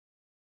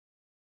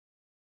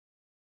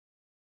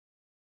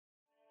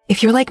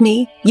If you're like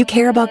me, you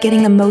care about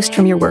getting the most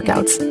from your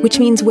workouts, which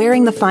means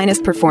wearing the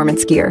finest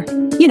performance gear.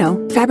 You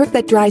know, fabric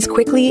that dries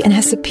quickly and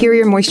has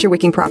superior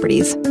moisture-wicking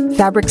properties.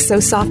 Fabric so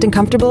soft and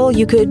comfortable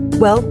you could,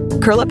 well,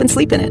 curl up and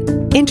sleep in it.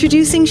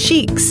 Introducing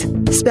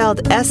Sheex,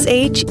 spelled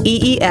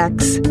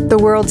S-H-E-E-X, the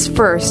world's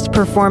first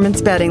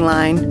performance bedding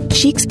line.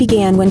 Sheex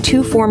began when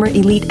two former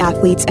elite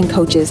athletes and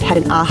coaches had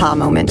an aha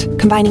moment,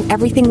 combining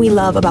everything we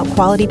love about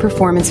quality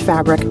performance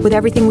fabric with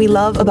everything we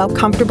love about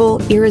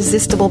comfortable,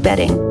 irresistible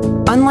bedding.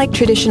 Unlike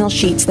traditional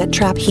sheets that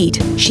trap heat,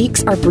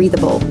 Sheex are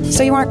breathable,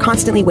 so you aren't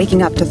constantly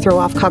waking up to throw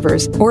off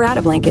covers or add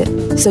a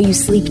blanket, so you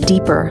sleep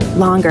deeper,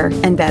 longer,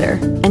 and better.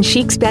 And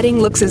Sheex bedding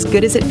looks as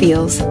good as it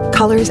feels.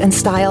 Colors and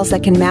styles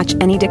that can match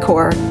any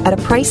decor at a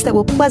price that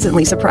will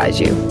pleasantly surprise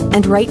you.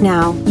 And right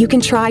now, you can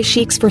try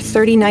Sheex for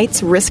 30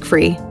 nights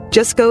risk-free.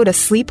 Just go to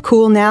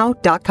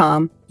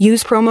sleepcoolnow.com.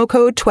 Use promo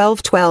code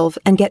 1212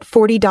 and get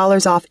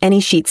 $40 off any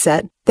sheet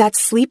set.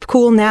 That's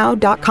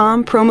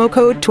sleepcoolnow.com, promo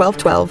code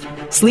 1212.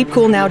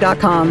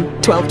 Sleepcoolnow.com,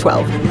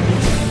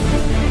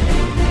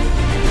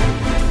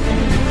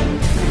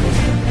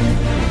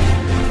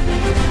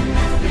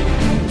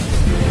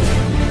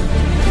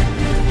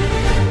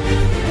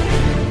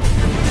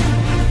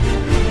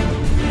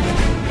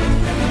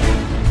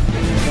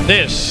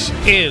 This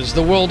is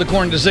the World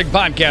According to Zig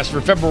podcast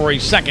for February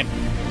 2nd,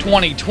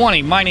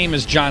 2020. My name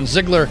is John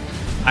Ziegler.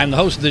 I'm the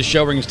host of this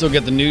show where you can still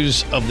get the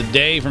news of the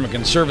day from a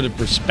conservative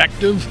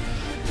perspective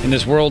in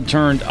this world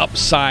turned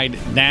upside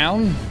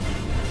down.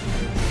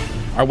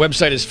 Our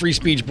website is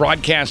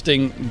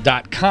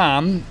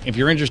freespeechbroadcasting.com. If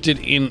you're interested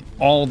in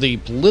all the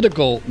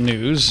political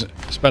news,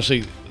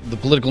 especially the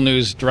political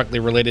news directly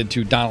related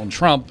to Donald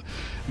Trump,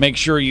 make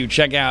sure you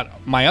check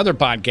out my other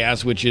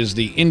podcast, which is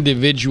the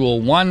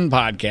Individual One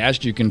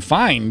podcast. You can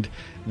find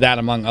that,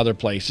 among other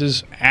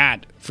places,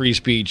 at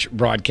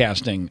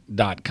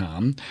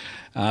freespeechbroadcasting.com.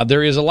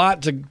 There is a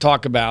lot to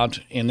talk about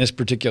in this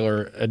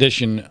particular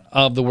edition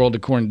of the World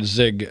According to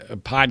Zig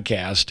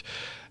podcast.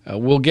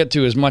 We'll get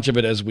to as much of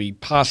it as we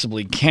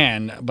possibly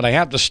can, but I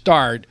have to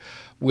start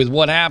with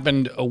what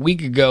happened a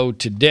week ago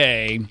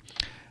today,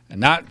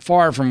 not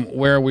far from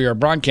where we are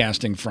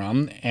broadcasting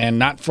from, and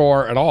not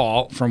far at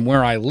all from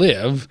where I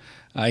live,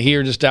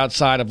 here just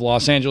outside of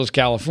Los Angeles,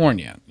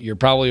 California. You're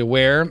probably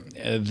aware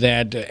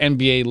that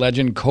NBA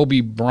legend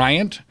Kobe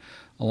Bryant,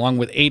 along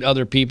with 8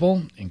 other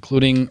people,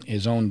 including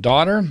his own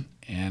daughter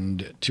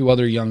and 2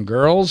 other young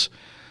girls,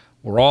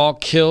 were all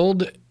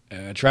killed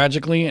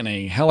tragically in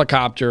a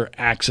helicopter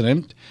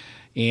accident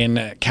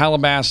in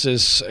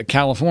Calabasas,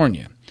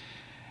 California.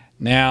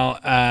 Now,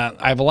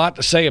 I have a lot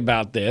to say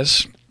about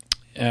this.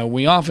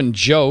 We often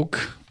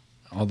joke,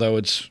 although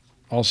it's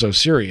also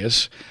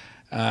serious,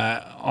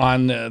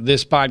 on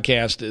this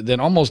podcast that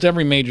almost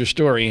every major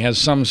story has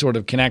some sort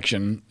of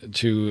connection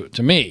to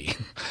me.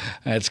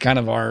 It's kind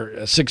of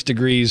our 6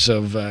 degrees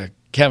of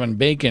Kevin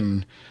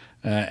Bacon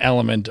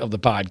element of the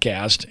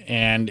podcast,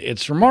 and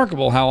it's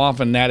remarkable how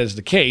often that is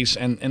the case.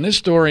 And this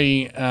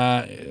story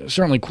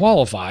certainly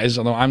qualifies,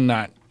 although I'm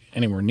not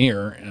anywhere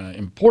near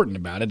important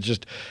about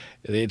it.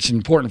 It's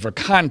important for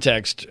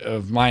context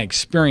of my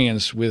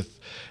experience with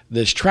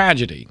this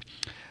tragedy.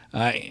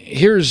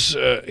 Here's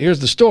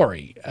the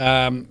story.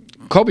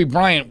 Kobe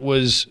Bryant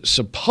was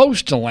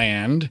supposed to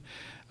land,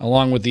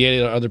 along with the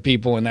 8 other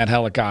people in that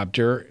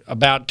helicopter,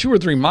 about 2 or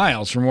 3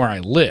 miles from where I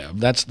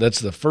live. That's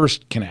the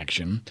first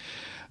connection.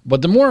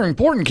 But the more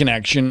important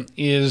connection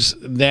is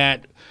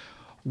that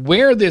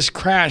where this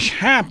crash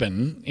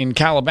happened in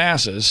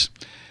Calabasas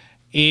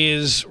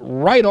is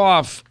right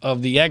off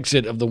of the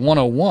exit of the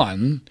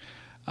 101,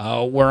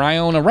 where I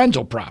own a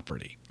rental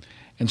property.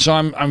 And so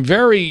I'm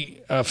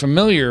very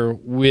familiar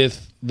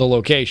with the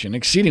location,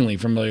 exceedingly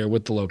familiar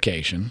with the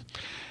location.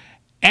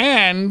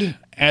 And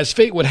as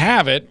fate would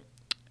have it,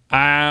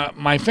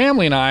 my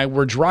family and I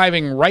were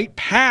driving right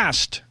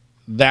past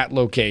that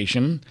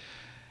location.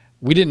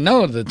 We didn't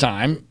know at the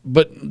time,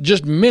 but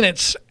just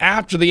minutes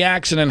after the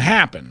accident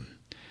happened.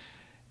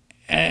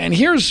 And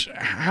here's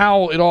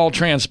how it all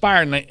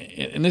transpired,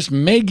 and this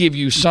may give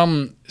you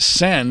some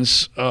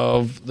sense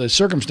of the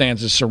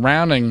circumstances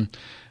surrounding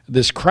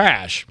this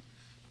crash.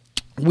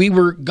 We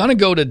were going to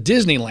go to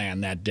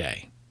Disneyland that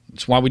day.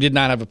 That's why we did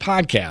not have a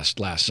podcast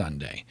last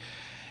Sunday.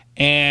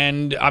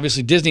 And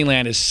obviously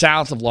Disneyland is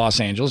south of Los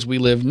Angeles. We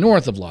live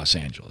north of Los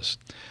Angeles.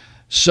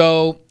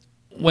 So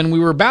when we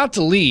were about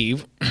to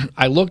leave,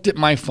 I looked at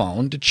my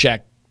phone to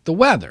check the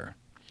weather.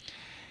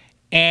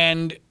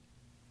 And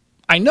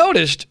I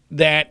noticed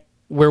that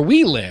where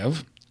we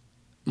live,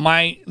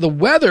 the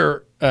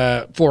weather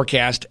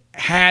forecast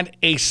had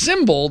a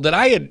symbol that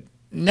I had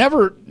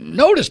never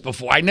noticed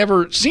before. I'd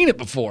never seen it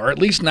before, at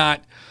least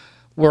not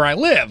where I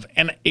live.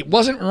 And it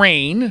wasn't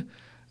rain.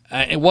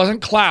 It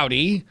wasn't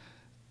cloudy.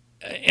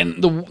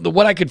 And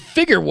what I could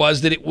figure was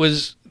that it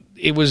was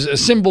a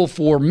symbol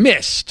for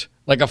mist,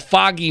 like a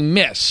foggy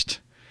mist,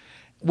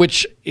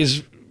 which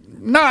is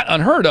not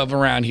unheard of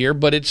around here,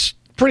 but it's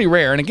pretty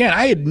rare. And again,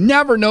 I had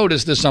never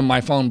noticed this on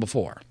my phone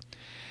before.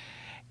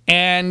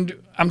 And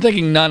I'm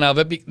thinking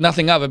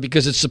nothing of it,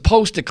 because it's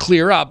supposed to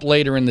clear up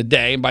later in the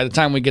day. And by the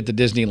time we get to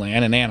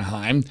Disneyland in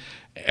Anaheim,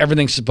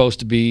 everything's supposed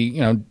to be,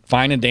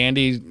 fine and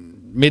dandy,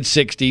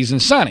 mid-60s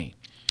and sunny.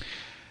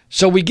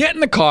 So we get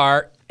in the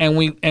car and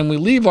we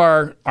leave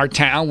our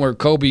town where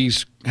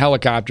Kobe's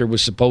helicopter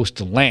was supposed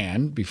to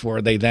land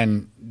before they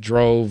then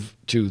drove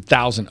to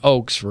Thousand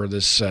Oaks for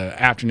this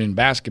afternoon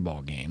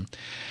basketball game.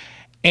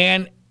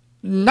 And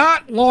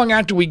not long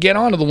after we get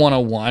onto the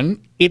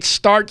 101, it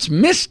starts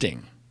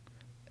misting.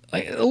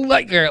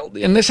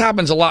 And this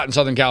happens a lot in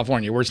Southern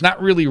California, where it's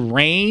not really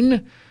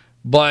rain,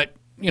 but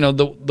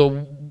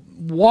the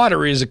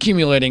water is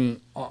accumulating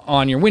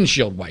on your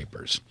windshield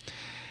wipers.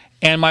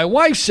 And my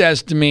wife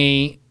says to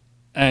me,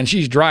 and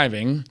she's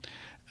driving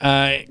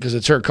because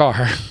it's her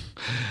car.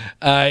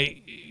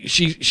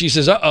 She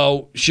says,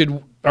 "Uh-oh,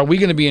 are we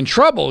going to be in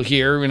trouble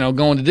here?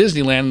 Going to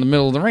Disneyland in the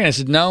middle of the rain?" I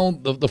said, "No,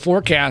 the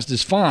forecast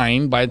is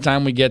fine. By the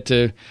time we get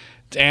to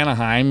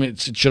Anaheim,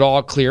 it should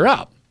all clear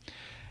up."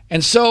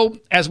 And so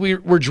as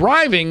we're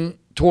driving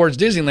towards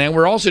Disneyland,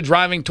 we're also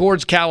driving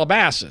towards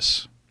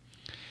Calabasas.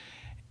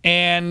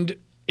 And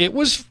it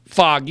was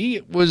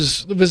foggy.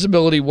 The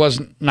visibility was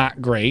not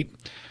great.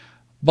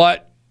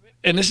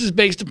 And this is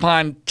based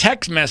upon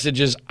text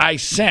messages I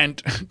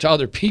sent to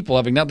other people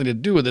having nothing to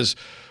do with this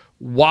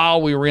while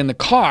we were in the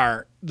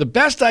car. The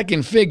best I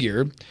can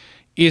figure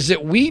is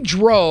that we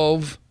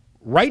drove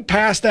right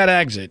past that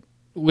exit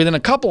within a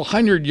couple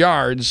hundred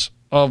yards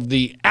of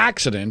the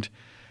accident,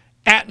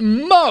 at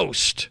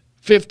most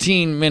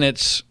 15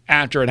 minutes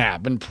after it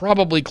happened,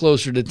 probably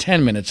closer to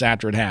 10 minutes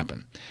after it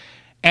happened,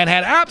 and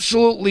had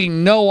absolutely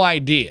no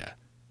idea.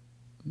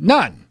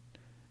 None.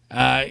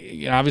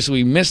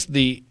 Obviously, we missed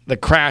the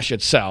crash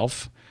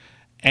itself,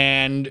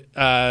 and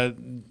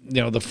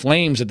the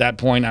flames at that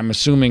point, I'm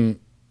assuming,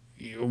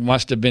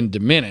 must have been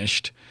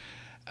diminished,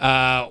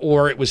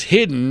 or it was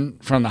hidden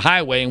from the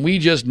highway, and we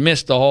just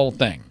missed the whole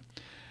thing.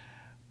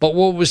 But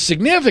what was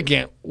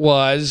significant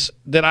was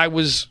that I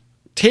was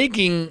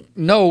taking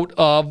note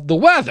of the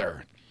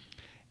weather.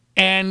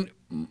 And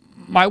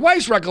my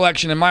wife's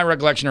recollection and my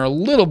recollection are a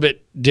little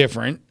bit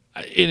different.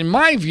 In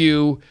my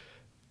view,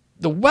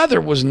 the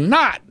weather was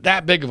not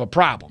that big of a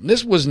problem.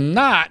 This was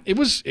not, it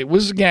was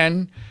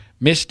again,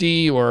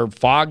 misty or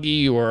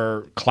foggy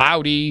or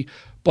cloudy,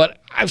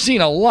 but I've seen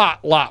a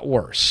lot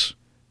worse,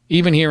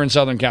 even here in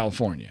Southern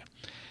California.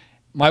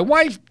 My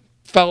wife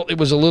felt it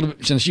was a little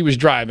bit, since she was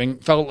driving,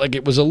 felt like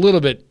it was a little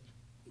bit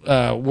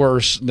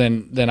worse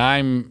than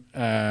I'm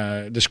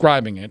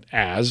describing it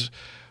as.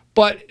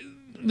 But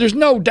there's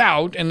no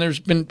doubt, and there's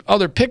been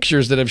other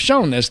pictures that have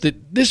shown this,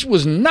 that this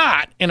was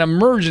not an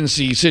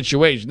emergency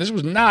situation. This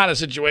was not a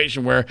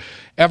situation where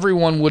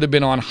everyone would have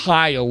been on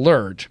high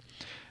alert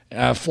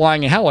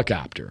flying a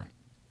helicopter.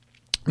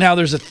 Now,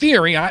 there's a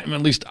theory, at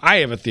least I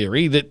have a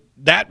theory,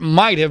 that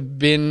might have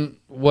been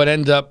what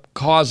ended up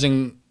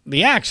causing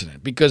the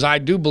accident, because I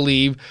do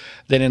believe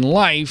that in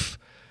life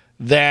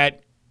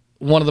that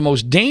one of the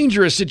most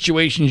dangerous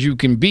situations you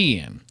can be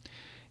in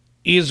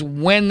is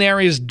when there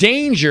is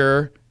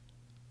danger,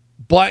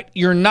 but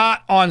you're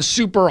not on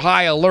super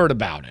high alert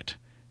about it,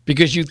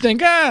 because you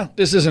think,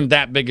 this isn't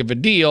that big of a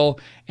deal,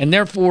 and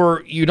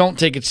therefore you don't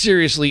take it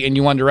seriously and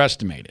you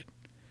underestimate it.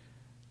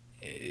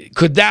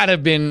 Could that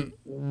have been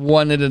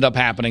what ended up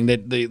happening,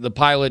 that the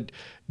pilot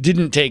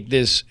didn't take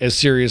this as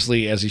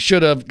seriously as he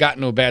should have, got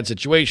into a bad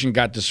situation,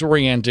 got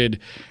disoriented,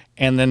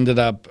 and ended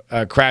up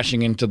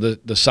crashing into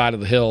the side of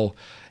the hill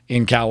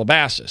in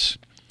Calabasas?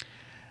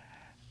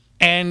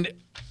 And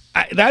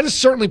that is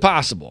certainly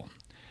possible.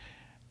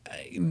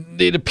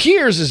 It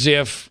appears as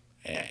if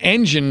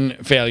engine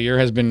failure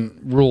has been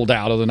ruled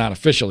out, although not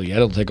officially yet.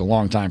 It'll take a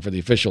long time for the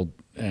official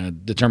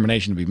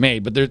determination to be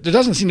made, but there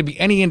doesn't seem to be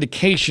any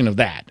indication of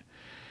that.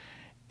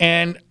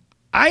 And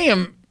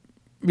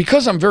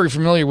because I'm very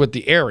familiar with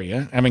the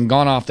area, having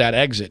gone off that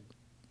exit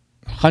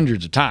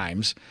hundreds of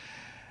times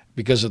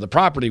because of the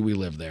property we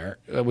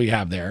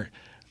have there,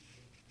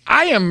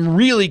 I am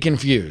really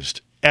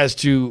confused as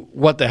to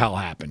what the hell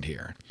happened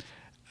here.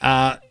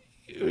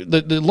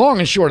 The long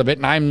and short of it,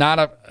 and I'm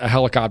not a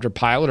helicopter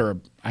pilot, or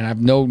I have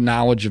no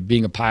knowledge of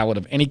being a pilot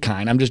of any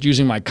kind. I'm just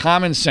using my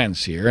common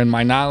sense here and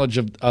my knowledge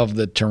of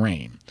the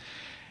terrain.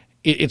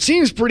 It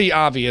seems pretty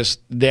obvious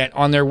that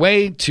on their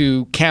way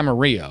to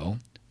Camarillo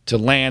to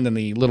land in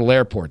the little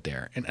airport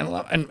there, and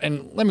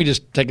let me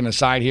just take an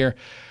aside here.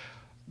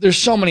 There's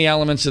so many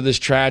elements of this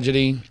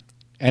tragedy,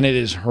 and it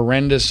is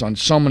horrendous on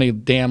so many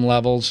damn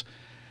levels.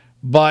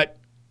 But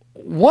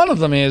one of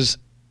them is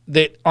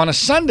that on a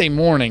Sunday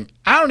morning,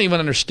 I don't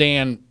even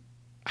understand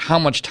how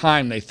much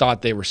time they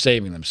thought they were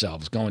saving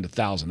themselves going to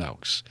Thousand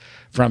Oaks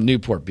from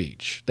Newport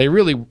Beach. They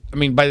really,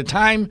 by the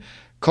time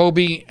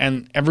Kobe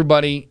and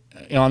everybody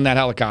on that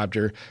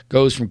helicopter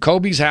goes from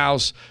Kobe's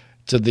house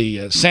to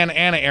the Santa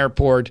Ana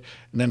airport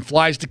and then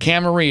flies to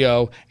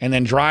Camarillo and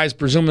then drives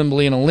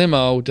presumably in a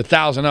limo to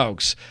Thousand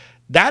Oaks,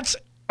 that's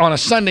on a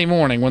Sunday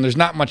morning when there's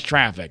not much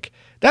traffic.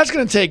 That's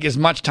going to take as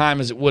much time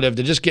as it would have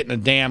to just get in a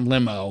damn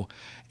limo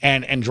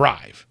and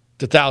drive.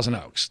 to Thousand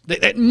Oaks.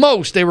 At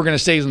most, they were going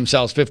to save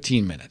themselves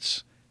 15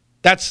 minutes.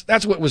 That's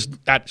what was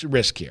at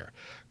risk here.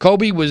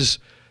 Kobe was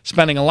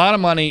spending a lot of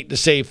money to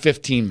save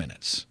 15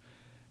 minutes.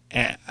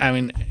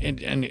 And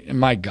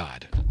my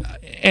God.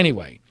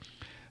 Anyway,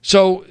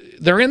 so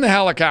they're in the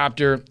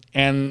helicopter,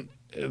 and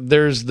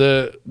there's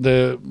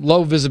the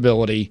low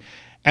visibility,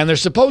 and they're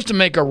supposed to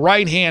make a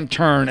right-hand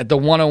turn at the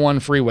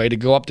 101 freeway to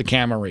go up to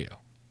Camarillo.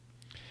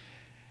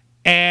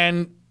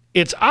 And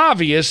it's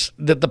obvious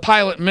that the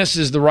pilot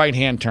misses the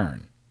right-hand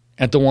turn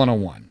at the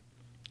 101.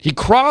 He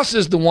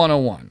crosses the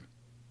 101.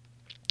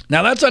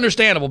 Now, that's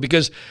understandable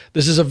because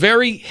this is a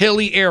very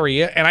hilly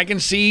area, and I can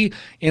see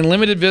in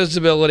limited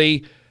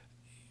visibility,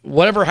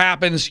 whatever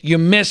happens, you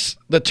miss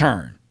the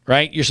turn,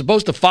 right? You're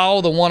supposed to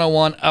follow the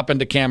 101 up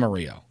into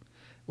Camarillo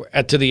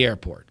to the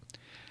airport.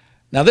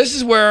 Now, this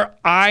is where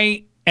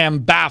I am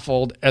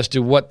baffled as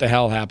to what the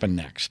hell happened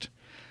next.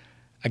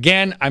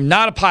 Again, I'm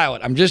not a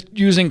pilot. I'm just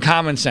using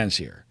common sense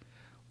here.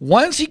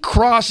 Once he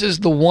crosses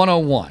the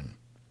 101,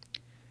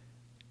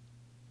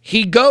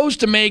 he goes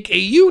to make a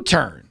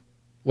U-turn,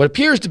 what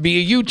appears to be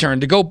a U-turn,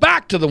 to go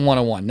back to the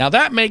 101. Now,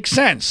 that makes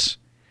sense,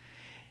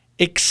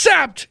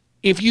 except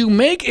if you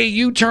make a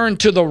U-turn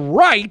to the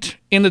right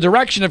in the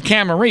direction of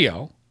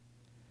Camarillo,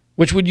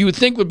 which you would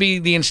think would be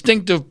the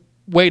instinctive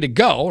way to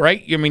go,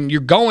 right? I mean,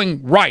 you're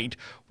going right.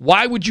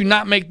 Why would you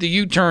not make the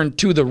U-turn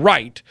to the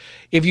right?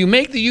 If you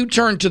make the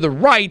U-turn to the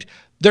right,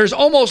 there's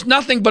almost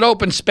nothing but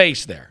open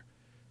space there.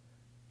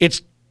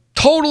 It's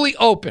totally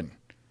open.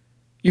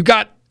 You've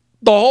got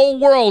the whole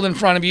world in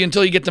front of you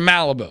until you get to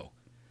Malibu.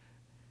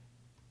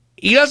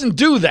 He doesn't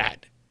do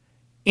that.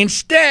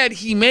 Instead,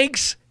 he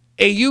makes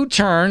a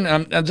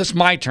U-turn, that's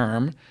my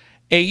term,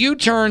 a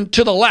U-turn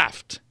to the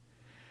left,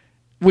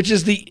 which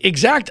is the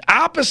exact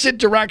opposite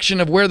direction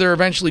of where they're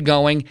eventually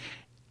going,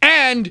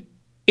 and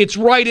it's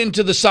right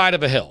into the side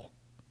of a hill.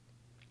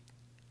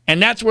 And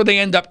that's where they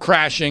end up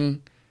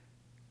crashing,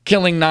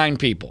 killing 9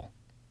 people.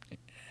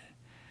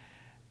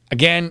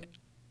 Again,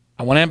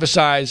 I want to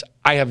emphasize,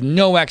 I have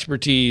no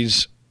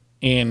expertise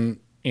in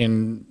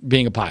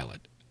being a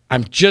pilot.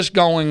 I'm just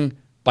going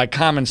by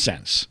common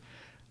sense.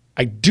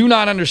 I do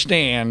not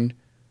understand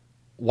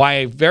why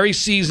a very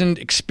seasoned,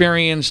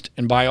 experienced,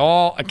 and by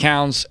all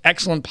accounts,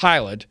 excellent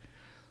pilot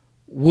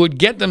would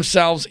get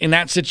themselves in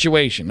that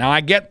situation. Now,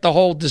 I get the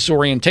whole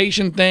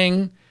disorientation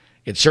thing.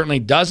 It certainly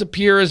does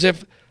appear as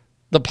if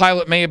the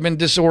pilot may have been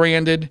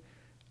disoriented.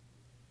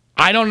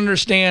 I don't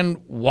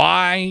understand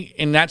why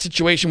in that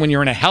situation, when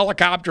you're in a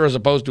helicopter as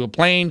opposed to a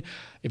plane,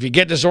 if you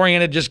get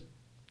disoriented,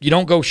 you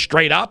don't go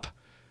straight up,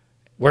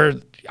 where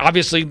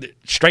obviously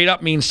straight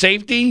up means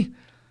safety.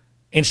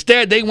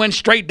 Instead, they went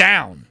straight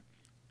down.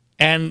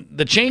 And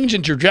the change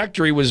in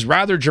trajectory was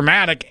rather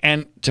dramatic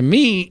and, to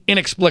me,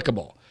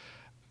 inexplicable.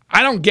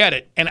 I don't get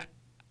it. And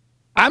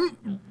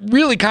I'm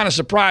really kind of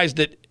surprised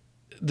that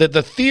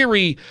the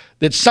theory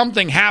that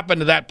something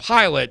happened to that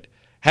pilot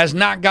has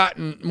not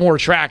gotten more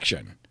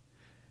traction.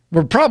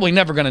 We're probably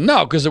never going to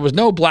know because there was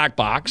no black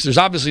box. There's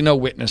obviously no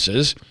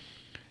witnesses.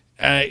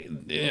 To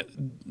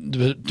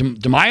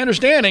my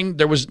understanding,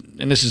 there was,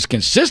 and this is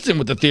consistent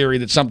with the theory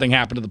that something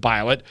happened to the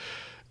pilot,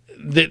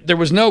 that there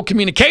was no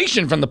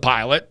communication from the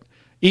pilot,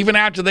 even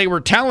after they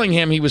were telling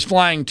him he was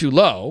flying too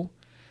low.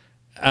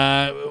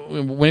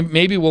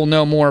 Maybe we'll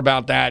know more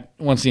about that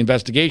once the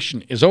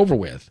investigation is over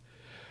with.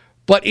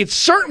 But it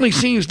certainly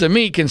seems to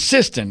me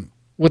consistent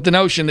with the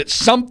notion that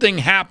something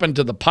happened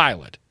to the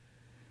pilot,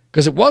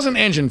 because it wasn't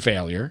engine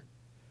failure,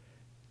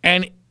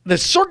 and the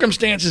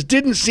circumstances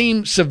didn't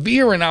seem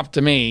severe enough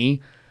to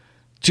me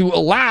to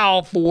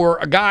allow for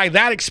a guy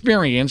that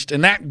experienced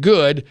and that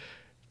good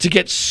to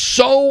get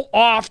so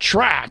off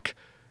track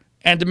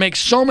and to make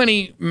so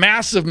many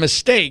massive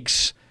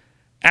mistakes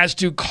as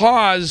to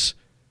cause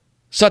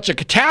such a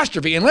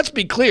catastrophe. And let's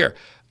be clear,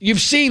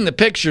 you've seen the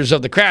pictures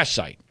of the crash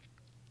site.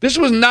 This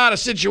was not a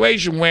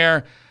situation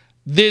where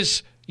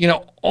this,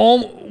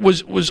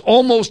 was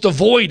almost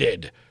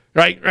avoided,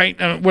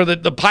 right? Where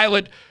the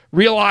pilot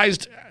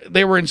realized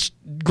they were in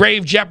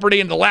grave jeopardy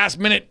and the last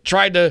minute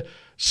tried to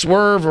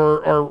swerve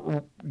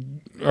or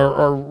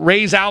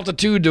raise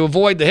altitude to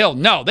avoid the hill.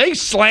 No, they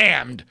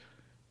slammed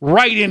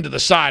right into the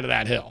side of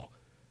that hill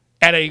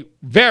at a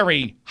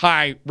very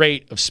high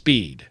rate of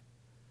speed.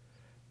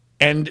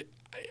 And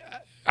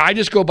I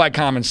just go by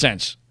common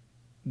sense.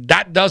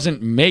 That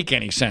doesn't make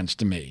any sense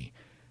to me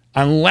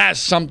unless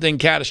something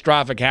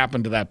catastrophic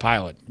happened to that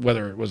pilot,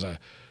 whether it was a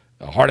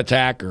heart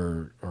attack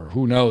or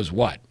who knows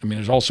what. I mean,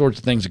 there's all sorts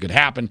of things that could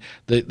happen.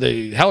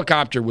 The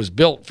helicopter was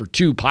built for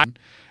 2 pilots,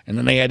 and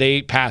then they had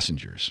 8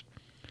 passengers.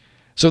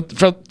 So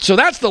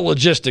that's the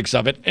logistics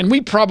of it, and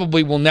we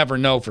probably will never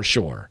know for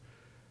sure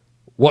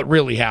what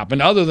really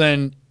happened, other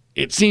than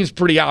it seems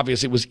pretty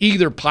obvious it was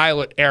either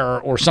pilot error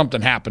or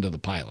something happened to the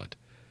pilot.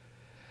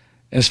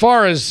 As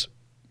far as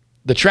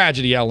the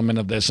tragedy element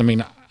of this, I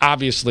mean,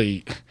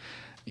 obviously,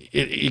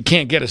 you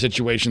can't get a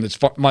situation that's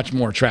much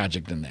more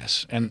tragic than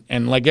this.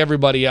 And like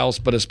everybody else,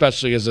 but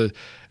especially as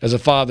a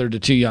father to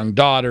 2 young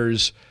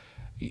daughters,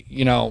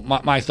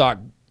 my thought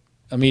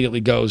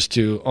immediately goes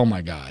to, oh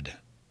my God,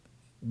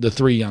 the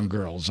 3 young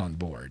girls on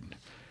board.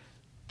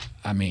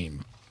 I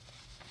mean,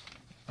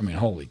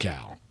 holy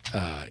cow.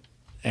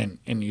 And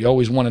you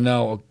always want to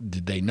know,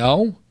 did they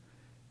know?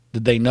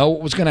 Did they know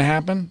what was going to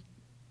happen?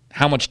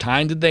 How much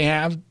time did they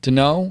have to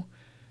know?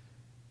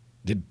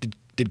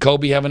 Did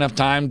Kobe have enough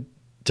time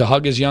to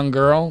hug his young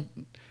girl?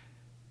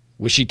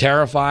 Was she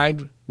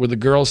terrified? Were the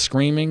girls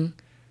screaming?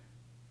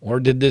 Or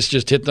did this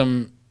just hit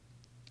them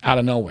out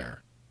of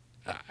nowhere?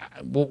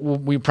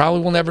 We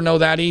probably will never know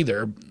that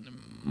either.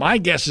 My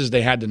guess is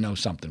they had to know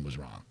something was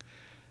wrong.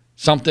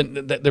 Something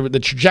that the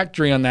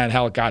trajectory on that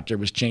helicopter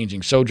was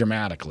changing so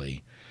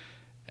dramatically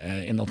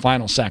in the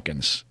final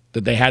seconds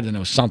that they had to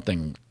know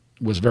something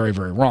was very,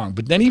 very wrong.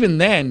 But then even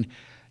then,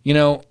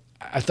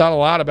 I thought a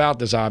lot about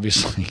this,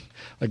 obviously,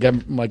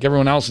 like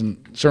everyone else, and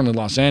certainly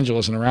Los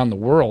Angeles and around the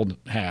world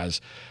has.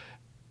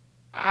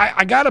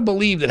 I got to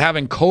believe that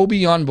having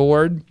Kobe on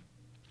board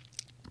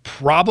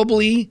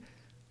probably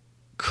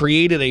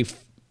created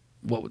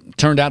what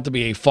turned out to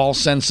be a false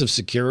sense of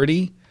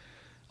security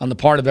on the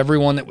part of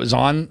everyone that was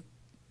on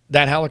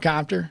that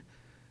helicopter.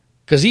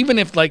 Because even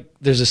if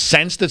there's a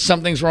sense that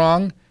something's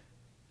wrong,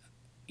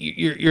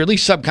 you're at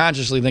least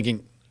subconsciously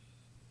thinking,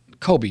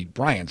 Kobe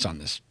Bryant's on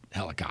this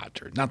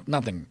helicopter.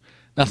 Nothing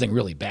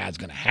really bad's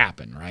going to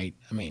happen, right?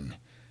 I mean,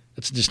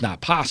 it's just not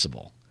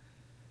possible.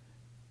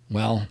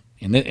 Well,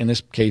 in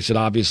this case, it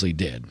obviously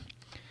did.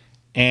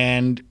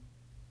 And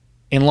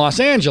in Los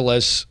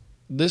Angeles,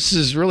 this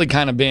has really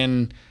kind of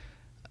been,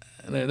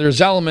 there's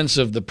elements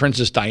of the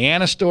Princess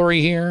Diana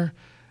story here.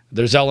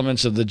 There's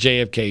elements of the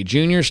JFK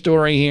Jr.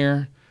 story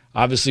here.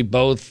 Obviously,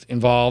 both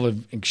involve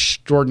an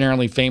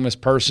extraordinarily famous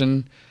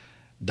person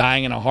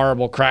dying in a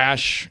horrible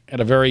crash at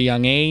a very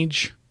young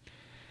age.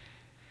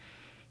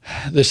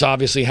 This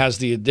obviously has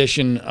the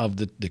addition of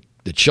the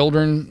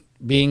children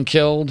being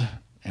killed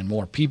and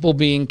more people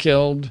being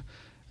killed,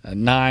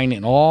 9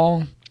 in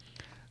all.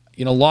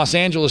 Los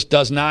Angeles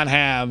does not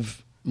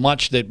have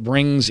much that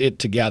brings it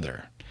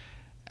together.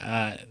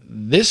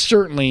 This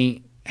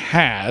certainly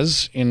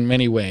has in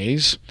many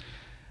ways,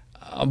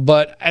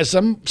 but as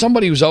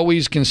somebody who's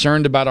always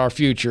concerned about our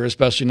future,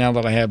 especially now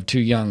that I have 2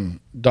 young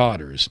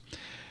daughters,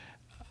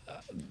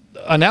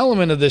 an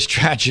element of this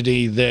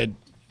tragedy that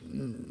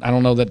I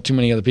don't know that too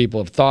many other people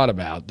have thought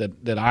about,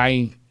 that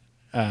I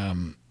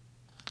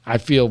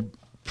feel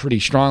pretty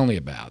strongly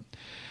about,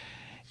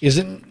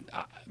 isn't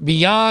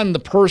beyond the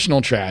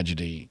personal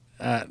tragedy.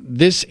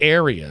 This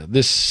area,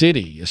 this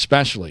city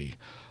especially,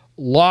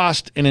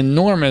 lost an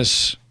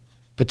enormous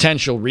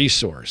potential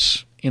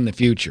resource in the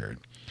future.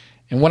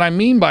 And what I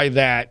mean by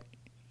that,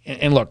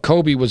 and look,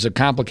 Kobe was a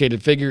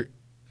complicated figure.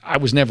 I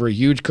was never a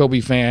huge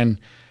Kobe fan.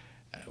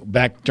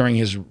 Back during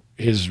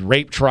his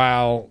rape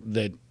trial,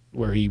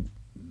 where he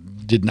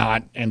did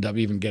not end up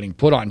even getting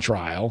put on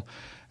trial,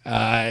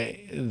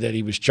 that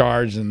he was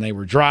charged and they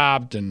were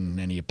dropped, and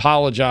he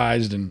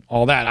apologized and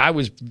all that. I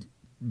was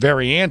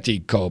very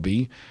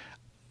anti-Kobe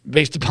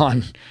based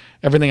upon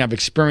everything I've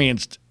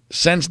experienced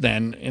since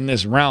then in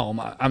this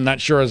realm. I'm not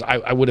sure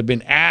I would have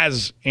been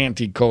as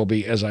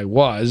anti-Kobe as I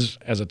was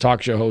as a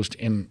talk show host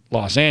in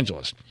Los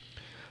Angeles.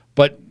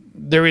 But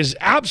there is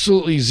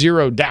absolutely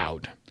zero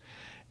doubt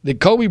that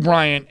Kobe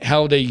Bryant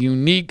held a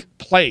unique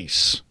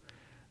place,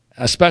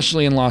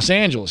 especially in Los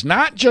Angeles,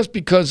 not just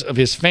because of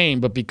his fame,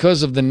 but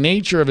because of the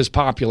nature of his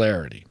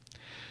popularity.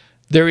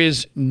 There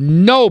is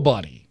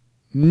nobody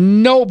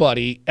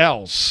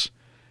else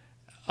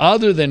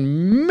other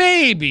than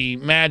maybe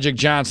Magic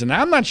Johnson.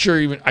 Now, I'm not sure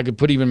even I could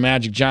put even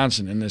Magic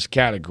Johnson in this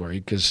category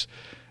because,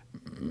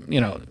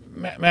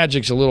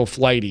 Magic's a little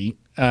flighty.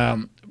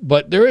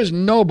 But there is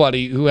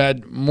nobody who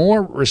had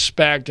more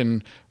respect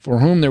and for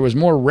whom there was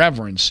more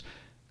reverence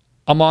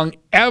among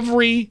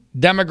every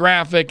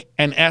demographic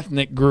and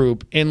ethnic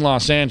group in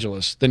Los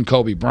Angeles than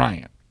Kobe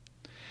Bryant.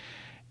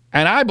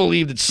 And I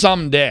believe that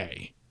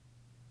someday,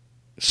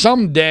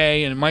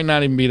 and it might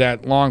not even be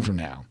that long from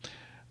now,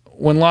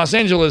 when Los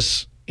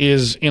Angeles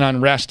is in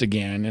unrest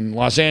again and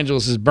Los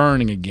Angeles is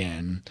burning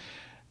again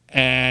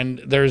and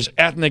there's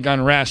ethnic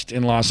unrest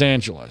in Los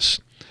Angeles,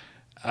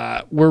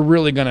 we're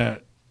going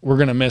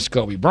to miss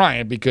Kobe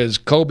Bryant, because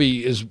Kobe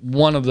is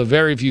one of the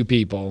very few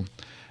people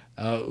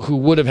who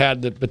would have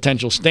had the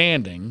potential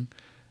standing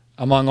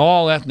among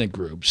all ethnic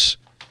groups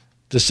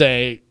to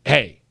say,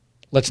 hey,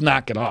 let's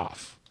knock it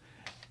off.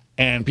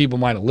 And people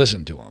might have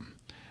listened to him.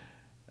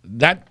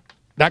 That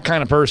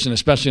kind of person,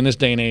 especially in this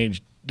day and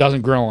age,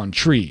 doesn't grow on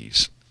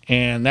trees.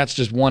 And that's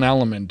just one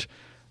element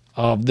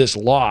of this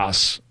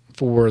loss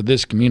for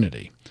this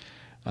community.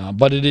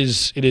 But it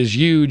is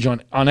huge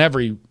on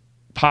every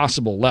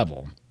possible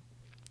level.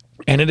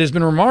 And it has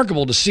been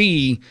remarkable to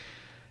see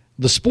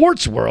the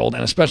sports world,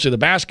 and especially the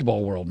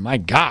basketball world. My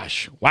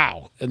gosh,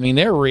 wow. I mean,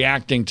 they're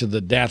reacting to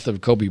the death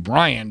of Kobe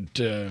Bryant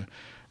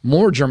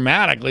more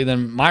dramatically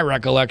than my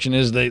recollection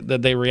is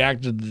that they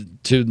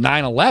reacted to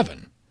 9/11.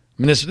 I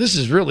mean, this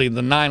is really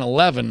the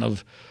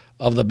 9/11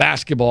 of the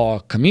basketball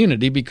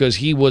community, because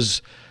he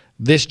was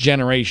this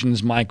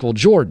generation's Michael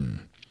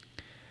Jordan.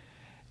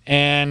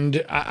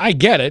 And I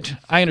get it.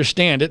 I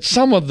understand it.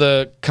 Some of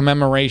the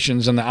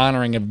commemorations and the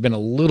honoring have been a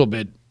little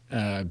bit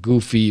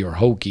goofy or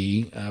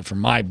hokey for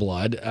my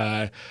blood.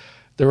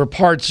 There were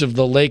parts of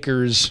the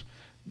Lakers'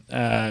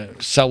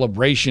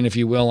 celebration, if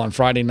you will, on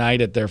Friday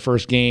night at their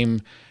first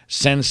game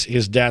since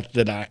his death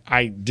that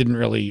I didn't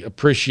really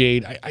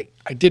appreciate.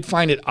 I did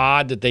find it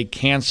odd that they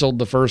canceled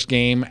the first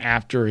game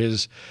after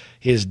his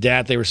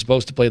death. They were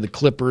supposed to play the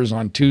Clippers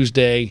on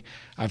Tuesday.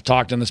 I've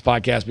talked on this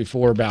podcast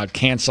before about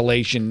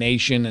cancellation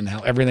nation and how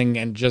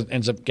everything just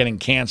ends up getting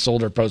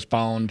canceled or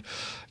postponed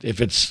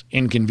if it's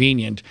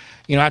inconvenient.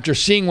 After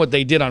seeing what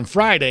they did on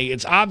Friday,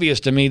 it's obvious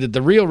to me that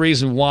the real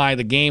reason why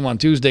the game on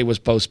Tuesday was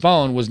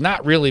postponed was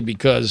not really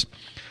because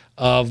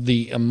of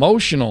the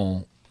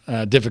emotional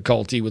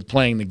difficulty with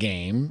playing the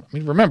game. I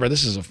mean, remember,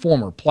 this is a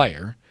former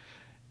player.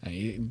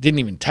 He didn't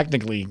even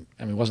technically,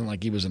 it wasn't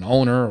like he was an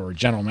owner or a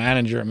general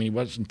manager. He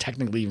wasn't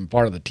technically even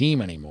part of the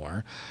team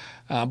anymore.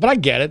 But I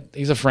get it.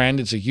 He's a friend.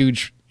 It's a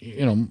huge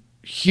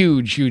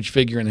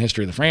figure in the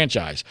history of the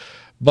franchise.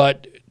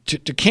 But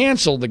to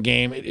cancel the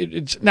game,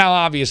 it's now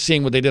obvious,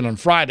 seeing what they did on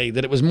Friday,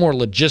 that it was more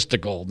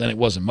logistical than it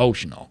was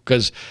emotional,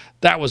 because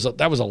that was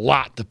a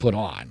lot to put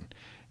on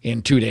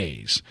in 2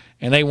 days.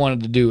 And they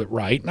wanted to do it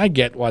right, and I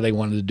get why they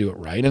wanted to do it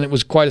right. And it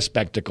was quite a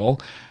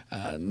spectacle.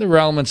 There were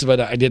elements of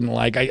it I didn't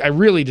like. I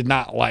really did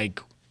not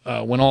like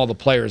when all the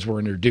players were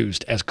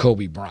introduced as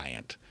Kobe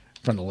Bryant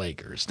from the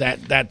Lakers.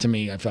 That to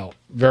me, I felt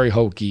very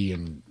hokey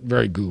and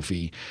very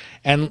goofy.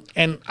 And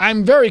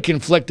I'm very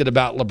conflicted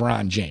about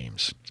LeBron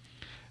James.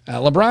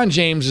 LeBron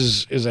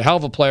James is a hell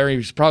of a player.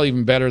 He's probably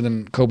even better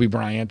than Kobe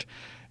Bryant.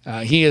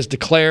 He has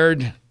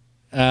declared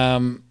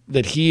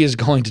that he is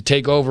going to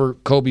take over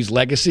Kobe's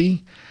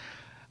legacy,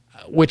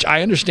 which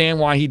I understand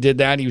why he did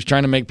that. He was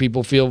trying to make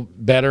people feel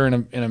better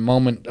in a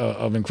moment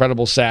of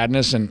incredible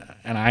sadness, and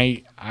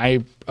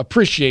I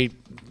appreciate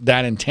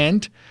that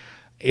intent.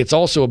 It's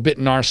also a bit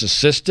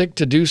narcissistic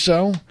to do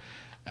so.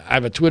 I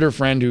have a Twitter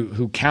friend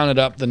who counted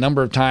up the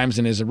number of times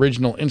in his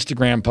original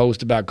Instagram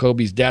post about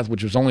Kobe's death,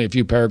 which was only a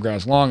few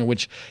paragraphs long, in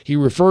which he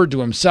referred to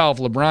himself.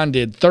 LeBron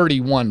did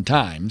 31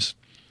 times,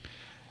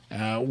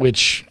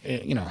 which,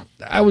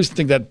 I always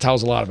think that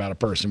tells a lot about a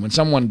person. When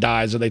someone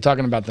dies, are they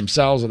talking about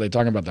themselves or are they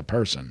talking about the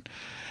person?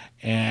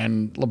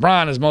 And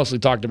LeBron has mostly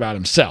talked about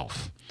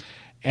himself.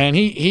 And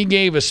he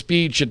gave a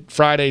speech at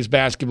Friday's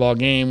basketball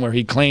game where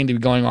he claimed to be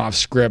going off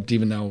script,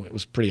 even though it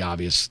was pretty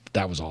obvious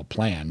that was all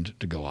planned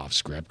to go off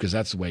script, because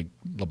that's the way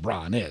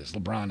LeBron is.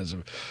 LeBron is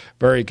a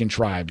very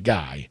contrived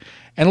guy.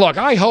 And look,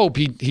 I hope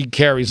he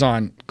carries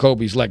on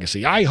Kobe's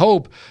legacy. I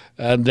hope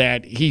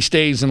that he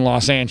stays in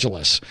Los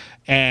Angeles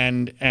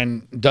and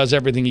does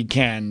everything he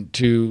can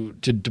to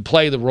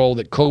play the role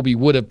that Kobe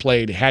would have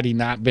played had he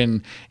not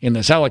been in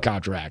this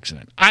helicopter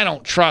accident. I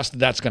don't trust that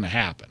that's going to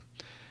happen.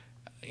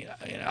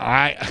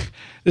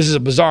 This is a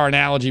bizarre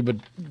analogy, but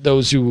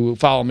those who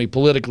follow me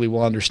politically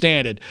will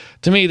understand it.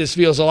 To me, this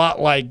feels a lot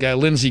like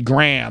Lindsey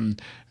Graham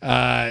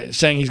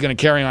saying he's going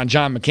to carry on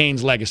John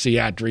McCain's legacy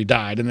after he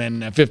died, and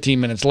then 15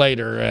 minutes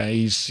later,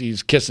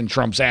 he's kissing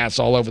Trump's ass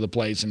all over the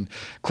place and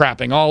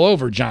crapping all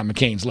over John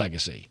McCain's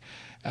legacy.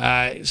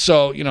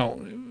 So,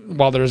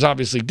 while there's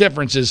obviously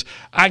differences,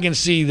 I can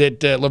see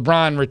that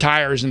LeBron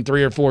retires in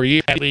 3 or 4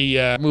 years. He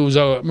moves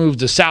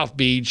to South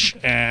Beach,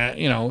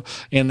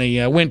 in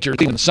the winter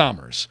and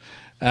summers,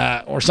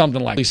 or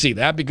something like that. We see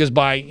that because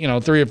by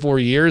 3 or 4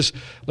 years,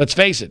 let's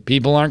face it,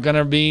 people aren't going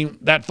to be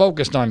that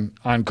focused on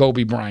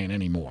Kobe Bryant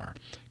anymore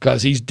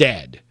because he's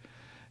dead.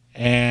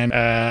 And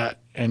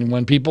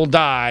when people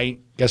die,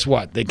 guess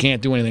what? They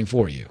can't do anything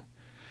for you.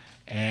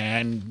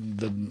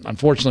 And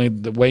unfortunately,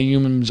 the way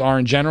humans are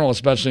in general,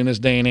 especially in this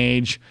day and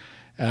age,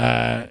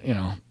 that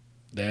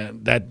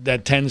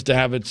tends to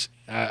have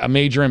a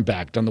major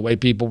impact on the way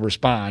people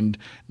respond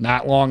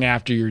not long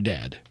after you're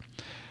dead.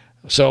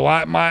 So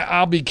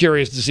I'll be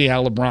curious to see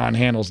how LeBron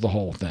handles the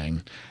whole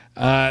thing.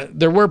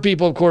 There were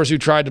people, of course, who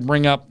tried to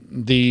bring up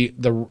the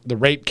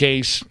rape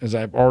case, as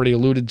I've already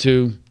alluded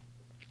to.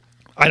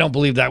 I don't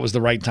believe that was the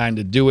right time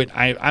to do it.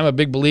 I'm a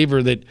big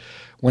believer that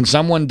when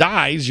someone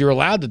dies, you're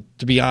allowed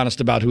to be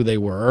honest about who they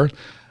were.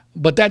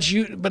 But I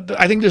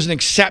think there's an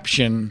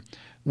exception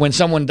when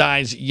someone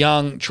dies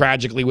young,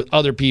 tragically, with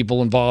other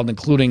people involved,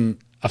 including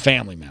a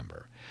family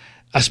member,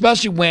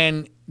 especially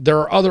when there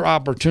are other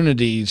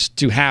opportunities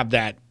to have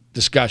that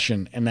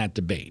discussion and that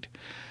debate.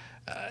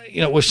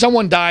 If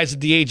someone dies at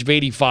the age of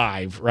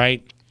 85,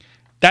 right,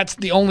 that's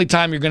the only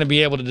time you're going to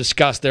be able to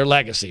discuss their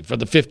legacy for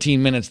the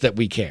 15 minutes that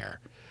we care.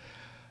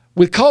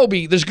 With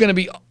Kobe, there's going to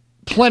be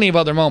plenty of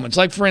other moments.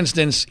 Like, for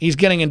instance, he's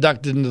getting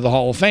inducted into the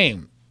Hall of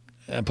Fame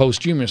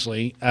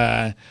posthumously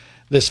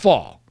this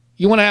fall.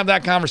 You want to have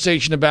that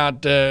conversation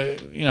about,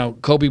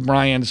 Kobe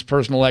Bryant's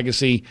personal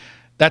legacy,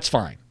 that's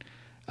fine.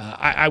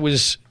 I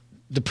was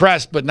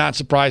depressed but not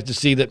surprised to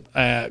see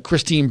that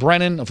Christine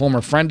Brennan, a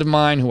former friend of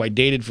mine who I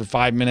dated for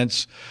 5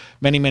 minutes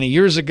many, many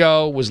years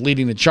ago, was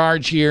leading the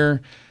charge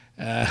here.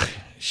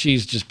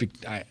 She's just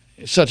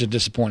such a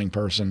disappointing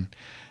person.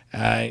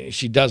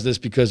 She does this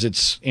because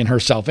it's in her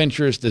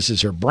self-interest. This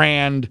is her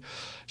brand.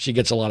 She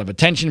gets a lot of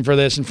attention for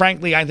this. And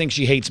frankly, I think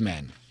she hates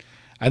men.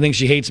 I think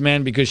she hates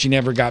men because she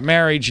never got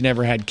married. She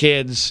never had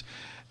kids.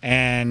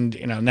 And,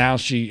 now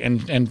she,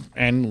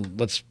 and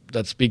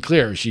let's be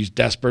clear, she's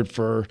desperate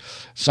for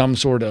some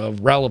sort of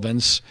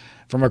relevance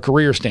from a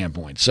career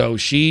standpoint. So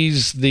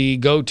she's the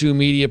go-to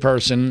media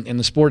person in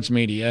the sports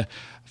media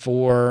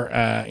for,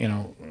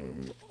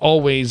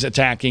 always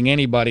attacking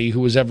anybody who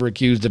was ever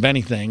accused of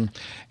anything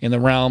in the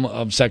realm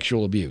of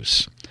sexual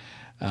abuse.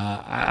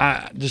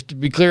 Just to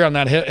be clear on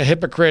that, a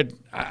hypocrite,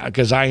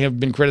 because I have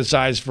been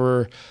criticized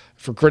for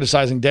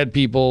criticizing dead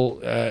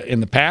people in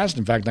the past.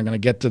 In fact, I'm going to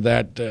get to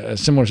that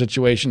similar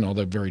situation,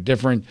 although very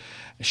different,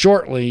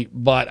 shortly.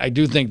 But I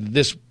do think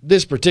that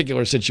this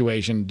particular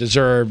situation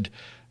deserved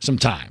some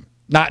time.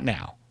 Not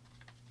now.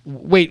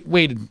 Wait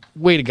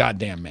a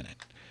goddamn minute,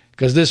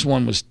 because this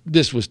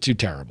was too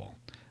terrible,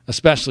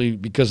 especially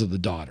because of the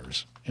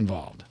daughters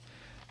involved,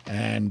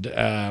 and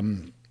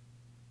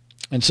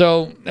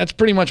so that's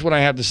pretty much what I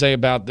have to say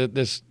about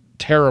this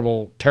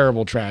terrible,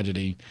 terrible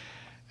tragedy.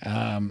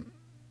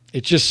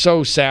 It's just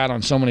so sad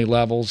on so many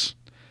levels.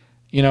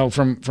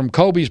 From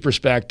Kobe's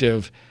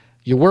perspective,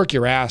 you work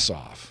your ass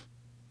off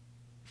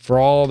for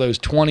all those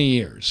 20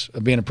 years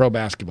of being a pro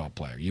basketball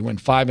player. You win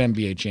 5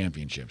 NBA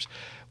championships.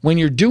 When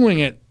you're doing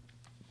it,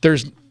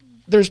 there's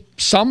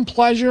some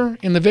pleasure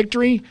in the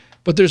victory,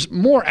 but there's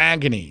more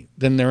agony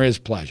than there is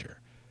pleasure.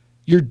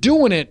 You're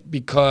doing it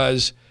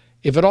because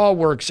if it all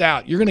works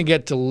out, you're going to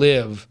get to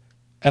live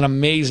an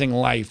amazing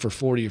life for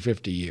 40 or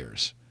 50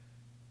 years.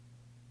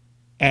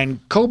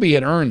 And Kobe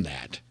had earned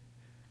that.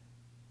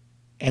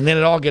 And then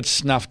it all gets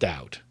snuffed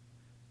out.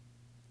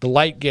 The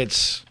light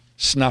gets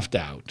snuffed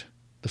out.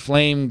 The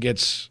flame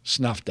gets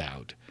snuffed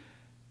out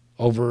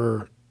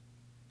over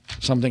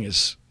something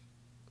as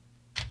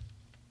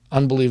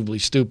unbelievably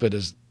stupid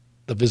as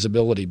the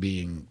visibility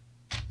being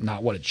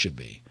not what it should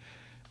be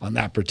on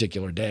that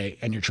particular day.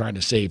 And you're trying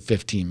to save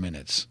 15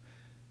 minutes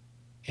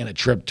in a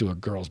trip to a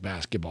girls'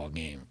 basketball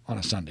game on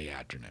a Sunday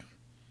afternoon.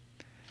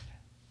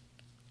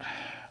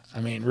 I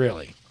mean,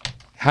 really,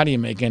 how do you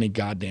make any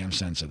goddamn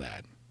sense of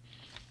that?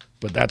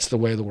 But that's the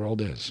way the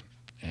world is.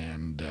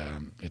 And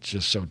it's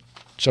just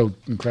so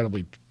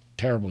incredibly,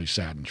 terribly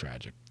sad and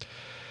tragic.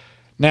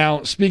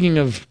 Now, speaking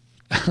of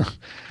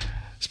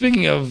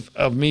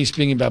me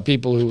speaking about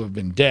people who have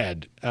been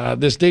dead,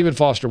 this David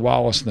Foster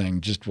Wallace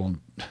thing just will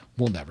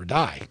never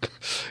die.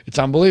 It's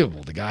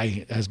unbelievable. The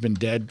guy has been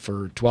dead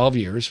for 12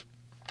 years.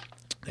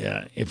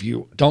 If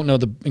you don't know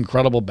the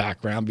incredible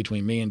background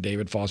between me and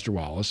David Foster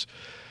Wallace,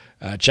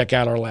 check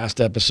out our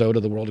last episode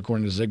of the World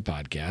According to Zig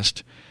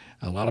podcast.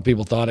 A lot of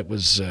people thought it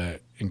was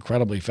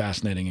incredibly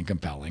fascinating and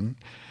compelling,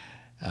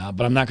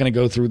 but I'm not going to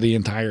go through the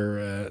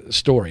entire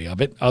story of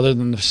it, other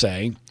than to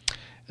say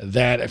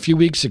that a few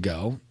weeks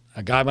ago,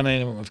 a guy by the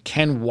name of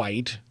Ken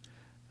White,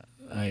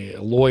 a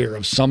lawyer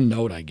of some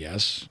note, I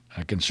guess,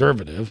 a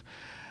conservative,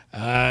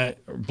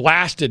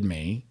 blasted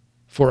me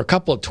for a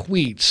couple of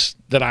tweets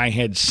that I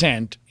had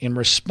sent in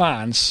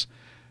response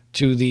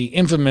to the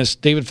infamous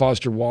David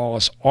Foster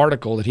Wallace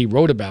article that he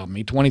wrote about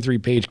me,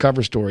 23-page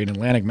cover story in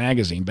Atlantic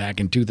Magazine back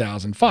in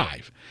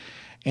 2005.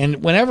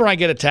 And whenever I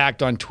get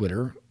attacked on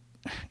Twitter,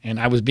 and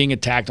I was being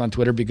attacked on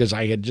Twitter because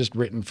I had just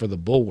written for The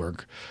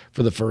Bulwark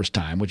for the first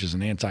time, which is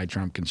an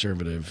anti-Trump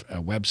conservative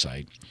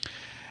website.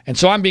 And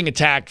so I'm being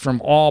attacked from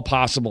all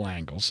possible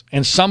angles.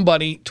 And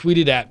somebody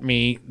tweeted at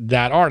me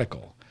that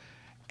article.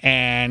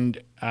 And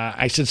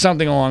I said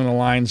something along the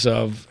lines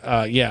of,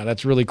 yeah,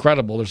 that's really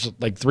credible. There's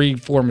like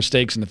 3-4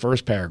 mistakes in the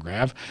first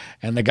paragraph,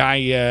 and the guy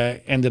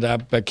ended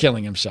up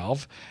killing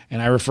himself.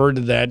 And I referred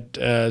to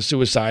that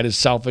suicide as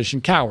selfish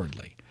and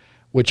cowardly,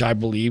 which I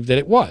believe that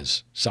it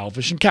was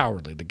selfish and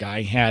cowardly. The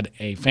guy had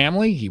a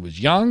family. He was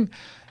young.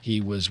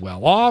 He was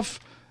well off.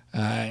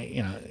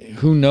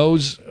 Who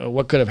knows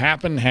what could have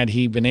happened had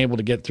he been able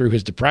to get through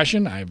his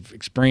depression. I've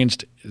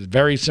experienced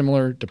very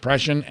similar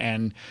depression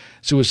and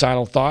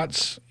suicidal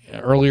thoughts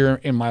earlier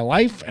in my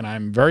life, and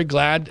I'm very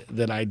glad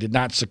that I did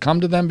not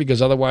succumb to them,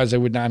 because otherwise I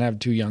would not have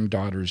 2 young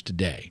daughters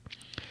today.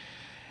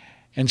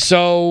 And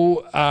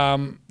so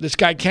this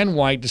guy, Ken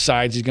White,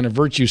 decides he's going to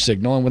virtue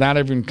signal, and without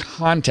even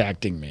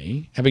contacting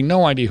me, having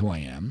no idea who I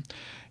am,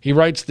 he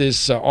writes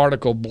this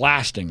article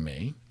blasting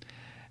me.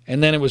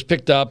 And then it was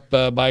picked up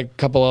by a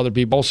couple other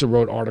people, also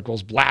wrote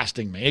articles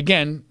blasting me.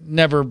 Again,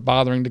 never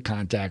bothering to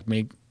contact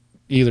me,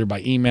 either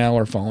by email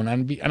or phone.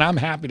 And I'm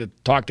happy to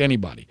talk to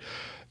anybody.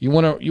 You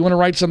want to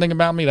write something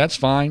about me? That's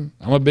fine.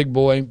 I'm a big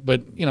boy,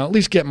 but at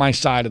least get my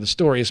side of the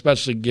story,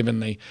 especially given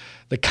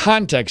the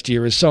context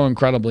here is so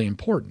incredibly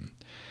important.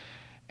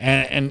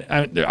 And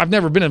I've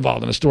never been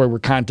involved in a story where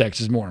context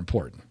is more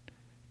important,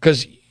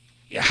 because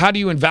how do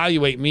you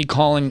evaluate me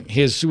calling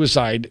his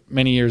suicide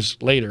many years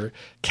later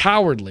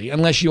cowardly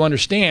unless you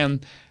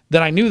understand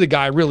that I knew the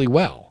guy really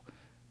well,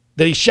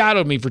 that he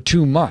shadowed me for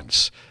 2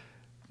 months,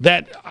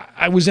 that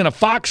I was in a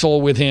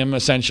foxhole with him,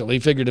 essentially,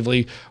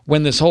 figuratively,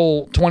 when this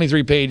whole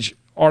 23-page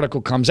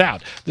article comes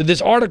out. That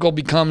this article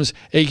becomes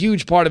a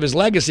huge part of his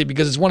legacy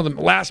because it's one of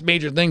the last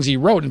major things he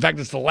wrote. In fact,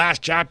 it's the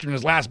last chapter in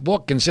his last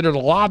book, Considered a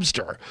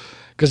Lobster,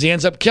 because he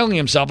ends up killing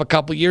himself a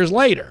couple years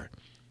later.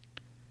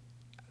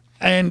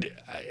 And,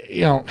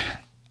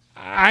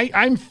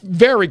 I'm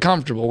very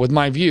comfortable with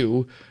my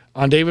view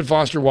on David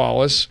Foster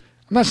Wallace.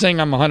 I'm not saying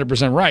I'm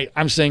 100% right.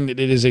 I'm saying that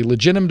it is a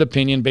legitimate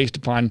opinion based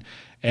upon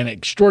an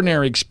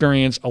extraordinary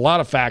experience, a lot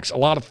of facts, a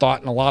lot of thought,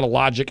 and a lot of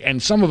logic.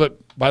 And some of it,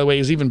 by the way,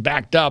 is even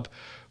backed up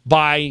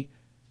by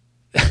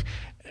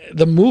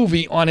the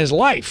movie on his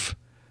life.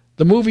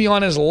 The movie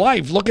on his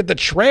life. Look at the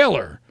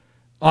trailer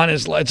on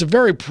his life. It's a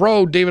very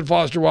pro David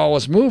Foster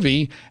Wallace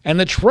movie, and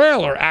the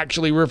trailer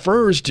actually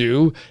refers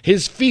to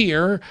his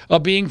fear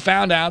of being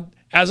found out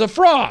as a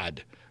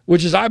fraud,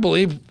 which is, I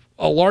believe,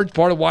 a large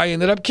part of why he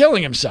ended up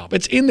killing himself.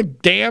 It's in the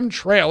damn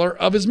trailer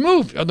of his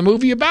movie, of the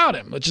movie about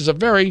him, which is a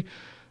very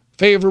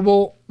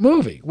favorable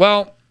movie.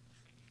 Well,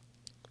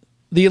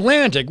 The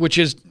Atlantic, which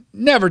has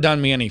never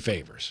done me any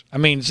favors. I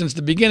mean, since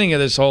the beginning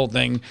of this whole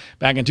thing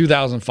back in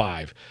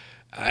 2005,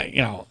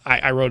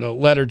 I wrote a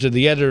letter to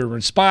the editor in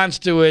response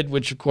to it,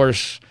 which, of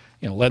course,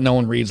 no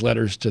one reads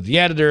letters to the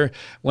editor.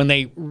 When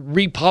they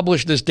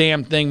republished this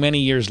damn thing many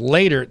years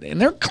later,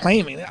 and they're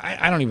claiming,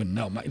 I don't even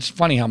know. It's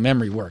funny how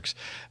memory works.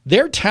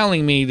 They're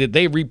telling me that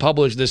they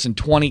republished this in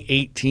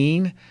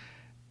 2018,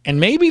 and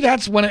maybe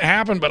that's when it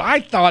happened, but I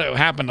thought it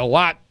happened a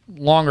lot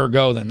longer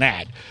ago than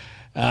that.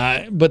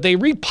 But they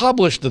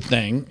republished the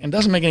thing, and it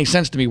doesn't make any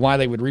sense to me why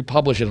they would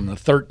republish it on the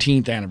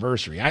 13th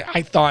anniversary.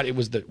 I thought it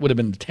would have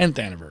been the 10th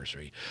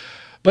anniversary.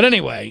 But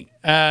anyway,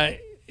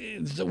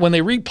 when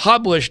they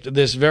republished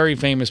this very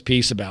famous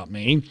piece about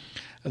me,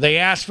 they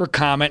asked for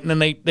comment, and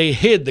then they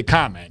hid the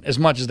comment as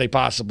much as they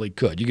possibly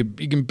could. You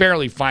can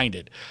barely find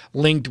it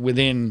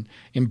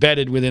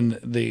embedded within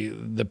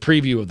the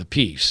preview of the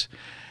piece,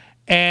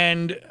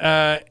 and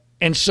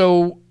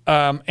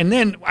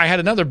then I had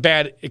another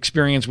bad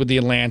experience with The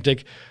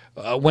Atlantic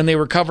when they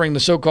were covering the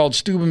so-called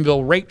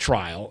Steubenville rape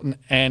trial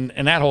and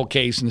that whole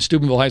case in the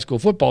Steubenville high school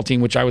football team,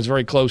 which I was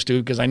very close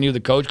to because I knew the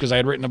coach, because I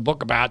had written a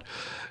book about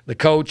the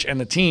coach and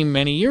the team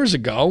many years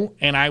ago,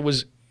 and I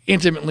was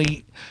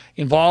intimately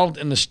involved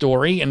in the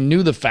story and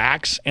knew the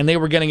facts, and they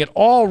were getting it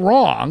all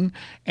wrong,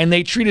 and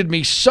they treated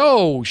me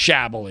so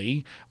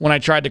shabbily when I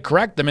tried to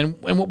correct them. And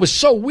what was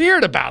so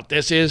weird about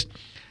this is,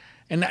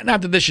 and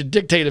not that this should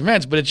dictate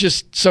events, but it's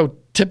just so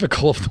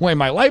typical of the way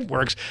my life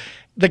works.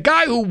 The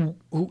guy who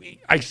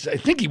I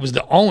think he was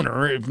the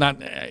owner, if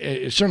not,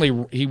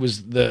 certainly he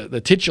was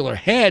the titular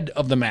head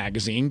of the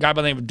magazine, a guy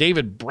by the name of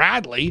David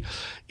Bradley,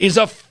 is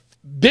a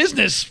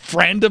business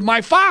friend of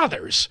my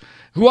father's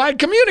who I'd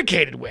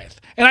communicated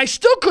with. And I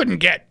still couldn't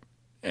get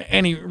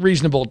any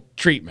reasonable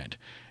treatment.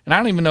 And I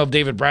don't even know if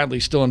David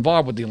Bradley's still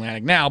involved with The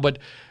Atlantic now, but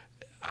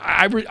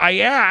I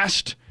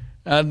asked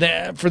for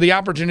the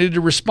opportunity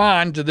to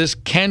respond to this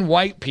Ken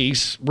White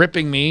piece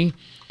ripping me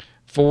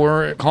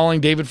for calling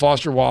David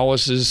Foster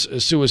Wallace's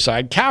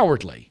suicide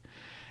cowardly.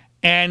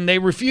 And they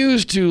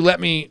refused to let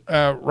me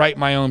write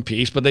my own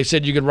piece, but they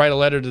said you could write a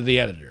letter to the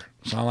editor.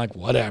 So I'm like,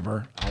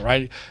 whatever. I'll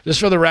write, just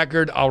for the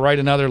record, I'll write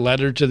another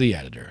letter to the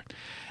editor.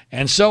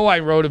 And so I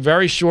wrote a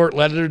very short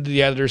letter to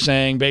the editor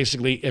saying,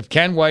 basically, if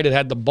Ken White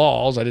had the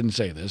balls, I didn't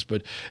say this,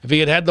 but if he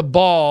had the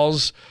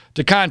balls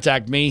to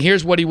contact me,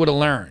 here's what he would have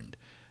learned.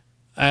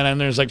 And then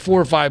there's like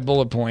 4 or 5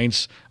 bullet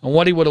points on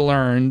what he would have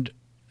learned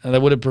that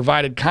would have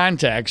provided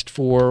context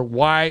for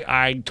why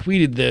I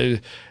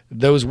tweeted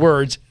those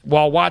words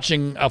while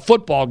watching a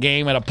football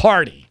game at a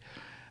party.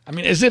 I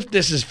mean, as if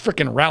this is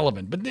freaking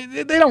relevant, but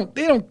they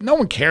don't, no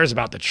one cares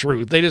about the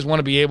truth. They just want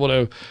to be able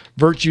to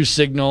virtue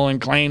signal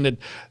and claim that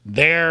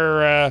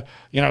they're,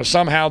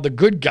 somehow the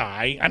good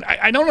guy. And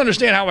I don't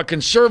understand how a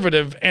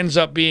conservative ends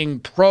up being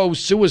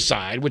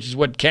pro-suicide, which is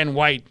what Ken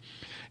White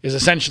is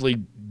essentially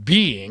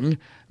being.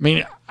 I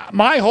mean,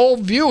 my whole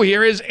view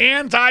here is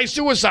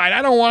anti-suicide.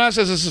 I don't want us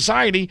as a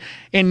society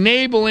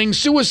enabling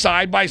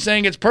suicide by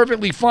saying it's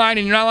perfectly fine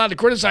and you're not allowed to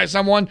criticize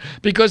someone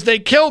because they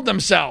killed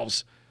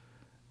themselves.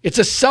 It's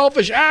a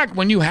selfish act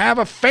when you have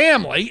a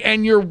family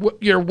and you're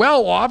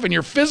well off and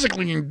you're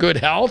physically in good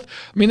health.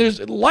 I mean,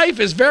 life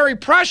is very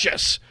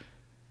precious.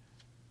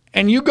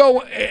 And you go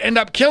end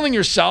up killing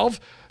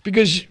yourself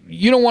because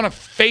you don't want to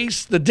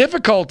face the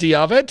difficulty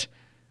of it.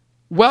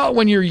 Well,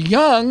 when you're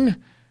young,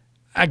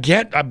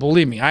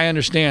 believe me, I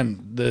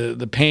understand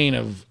the pain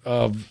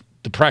of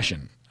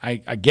depression. I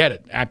get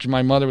it. After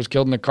my mother was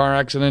killed in a car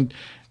accident,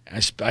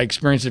 I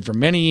experienced it for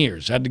many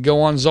years. I had to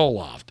go on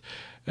Zoloft.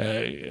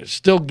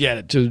 Still get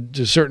it to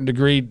a certain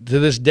degree to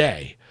this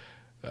day.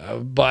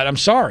 But I'm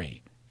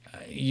sorry.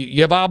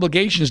 You have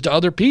obligations to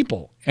other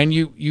people, and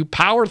you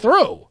power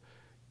through.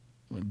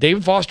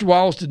 David Foster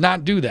Wallace did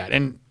not do that.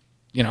 And,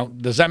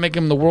 does that make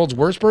him the world's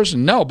worst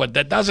person? No, but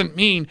that doesn't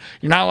mean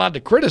you're not allowed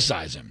to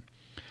criticize him.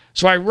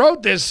 So I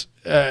wrote this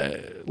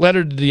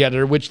letter to the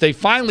editor, which they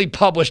finally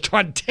published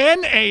on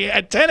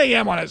at 10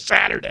 a.m. on a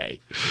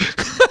Saturday.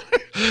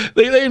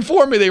 They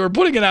informed me they were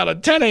putting it out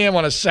at 10 a.m.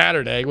 on a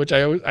Saturday, which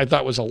I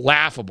thought was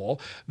laughable.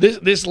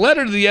 This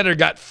letter to the editor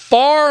got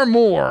far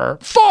more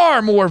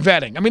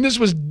vetting. I mean, this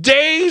was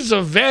days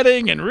of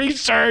vetting and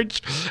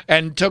research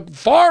and took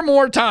far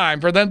more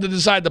time for them to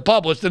decide to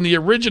publish than the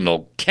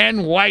original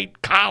Ken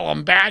White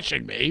column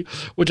bashing me,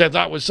 which I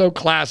thought was so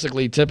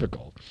classically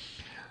typical.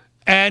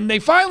 And they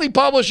finally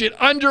published it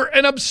under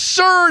an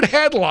absurd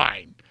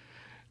headline.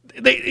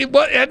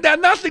 It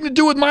had nothing to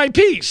do with my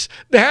piece.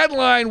 The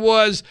headline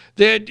was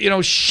that,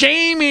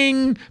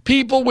 shaming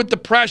people with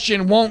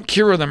depression won't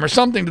cure them, or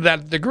something to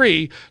that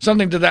degree,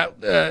 something to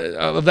that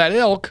of that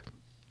ilk.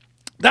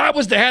 That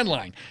was the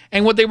headline.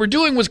 And what they were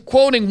doing was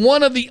quoting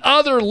one of the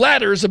other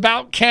letters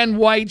about Ken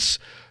White's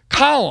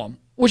column,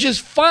 which is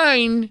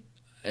fine.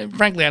 And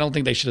frankly, I don't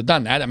think they should have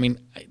done that. I mean,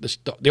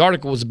 the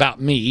article was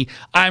about me.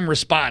 I'm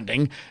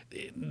responding.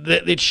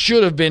 It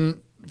should have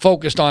been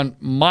focused on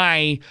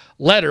my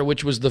letter,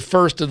 which was the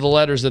first of the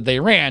letters that they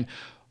ran.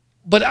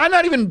 But I'm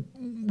not even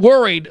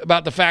worried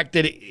about the fact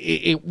that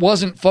it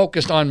wasn't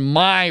focused on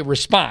my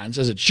response,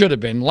 as it should have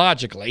been,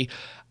 logically.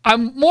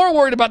 I'm more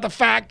worried about the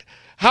fact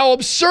how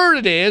absurd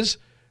it is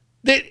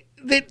that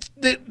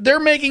they're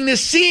making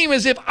this seem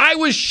as if I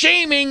was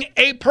shaming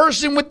a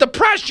person with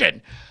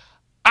depression.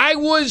 I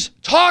was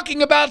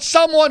talking about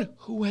someone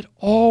who had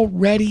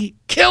already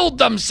killed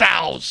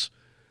themselves.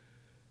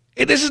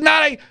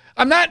 I'm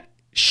not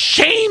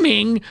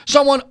shaming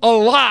someone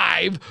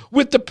alive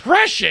with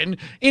depression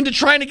into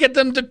trying to get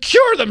them to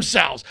cure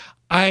themselves.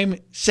 I'm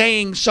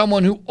saying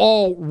someone who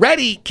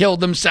already killed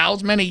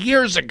themselves many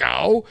years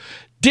ago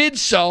did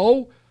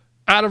so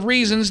out of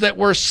reasons that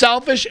were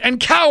selfish and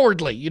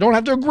cowardly. You don't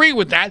have to agree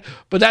with that,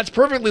 but that's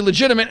perfectly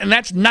legitimate, and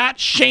that's not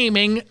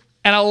shaming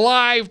an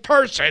alive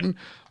person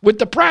with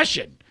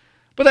depression.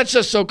 But that's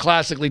just so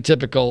classically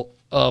typical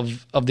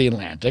of the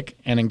Atlantic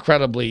and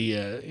incredibly,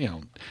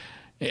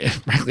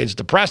 frankly, it's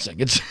depressing.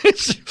 It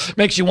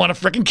makes you want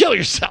to freaking kill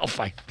yourself.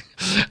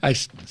 I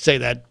say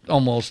that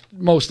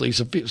mostly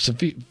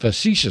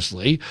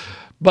facetiously,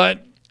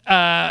 but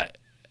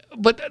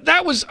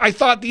that was, I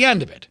thought, the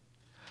end of it.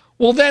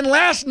 Well, then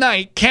last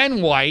night,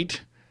 Ken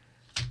White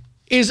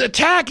is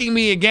attacking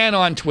me again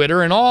on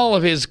Twitter, and all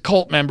of his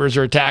cult members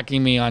are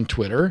attacking me on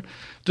Twitter,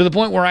 to the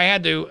point where I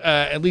had to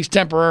at least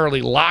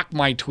temporarily lock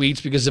my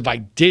tweets, because if I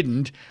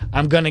didn't,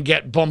 I'm going to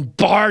get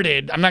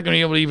bombarded. I'm not going to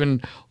be able to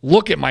even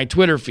look at my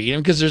Twitter feed,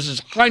 because there's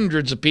just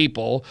hundreds of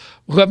people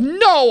who have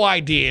no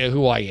idea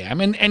who I am.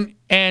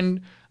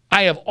 And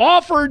I have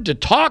offered to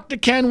talk to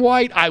Ken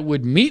White. I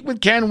would meet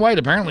with Ken White.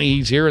 Apparently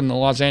he's here in the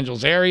Los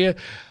Angeles area.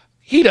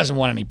 He doesn't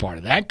want any part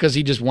of that, because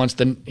he just wants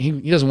he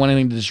doesn't want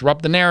anything to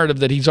disrupt the narrative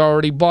that he's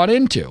already bought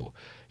into.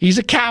 He's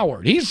a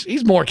coward.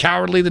 He's more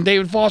cowardly than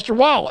David Foster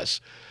Wallace.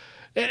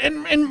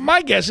 And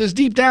my guess is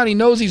deep down he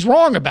knows he's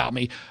wrong about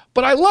me.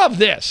 But I love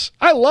this.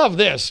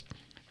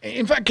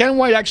 In fact, Ken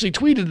White actually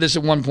tweeted this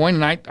at one point,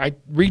 and I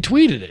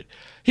retweeted it.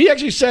 He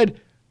actually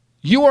said,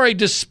 "You are a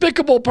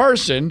despicable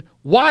person.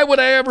 Why would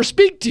I ever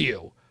speak to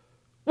you?"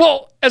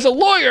 Well, as a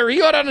lawyer,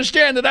 he ought to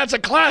understand that that's a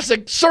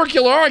classic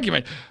circular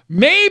argument.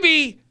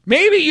 Maybe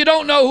you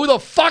don't know who the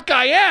fuck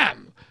I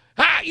am.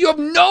 You have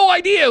no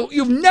idea.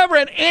 You've never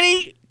had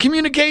any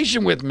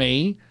communication with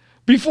me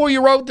before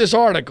you wrote this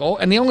article,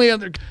 and the only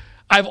other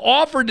I've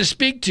offered to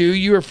speak to,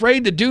 you're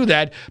afraid to do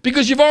that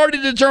because you've already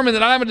determined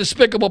that I'm a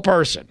despicable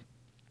person.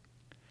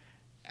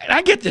 And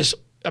I get this.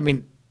 I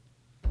mean,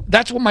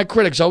 that's what my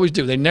critics always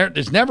do.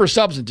 It's never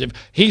substantive.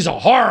 He's a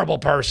horrible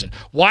person.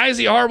 Why is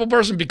he a horrible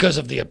person? Because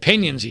of the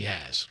opinions he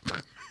has.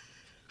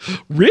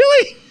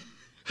 Really?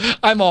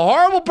 I'm a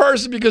horrible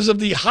person because of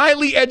the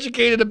highly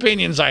educated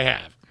opinions I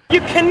have. You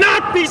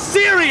cannot be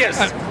serious.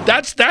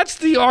 That's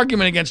the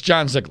argument against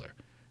John Ziegler.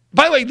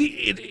 By the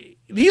way,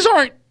 these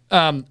aren't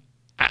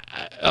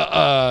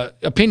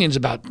opinions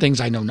about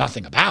things I know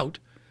nothing about.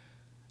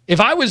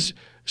 If I was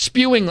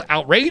spewing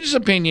outrageous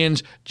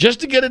opinions just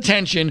to get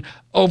attention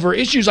over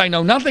issues I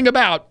know nothing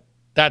about,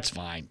 that's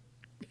fine.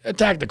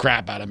 Attack the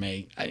crap out of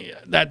me.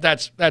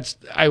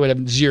 I would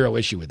have zero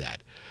issue with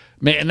that.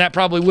 And that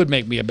probably would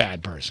make me a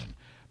bad person.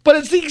 But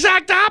it's the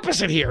exact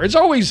opposite here. It's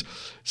always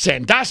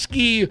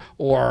Sandusky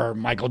or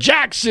Michael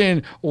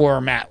Jackson or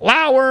Matt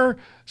Lauer,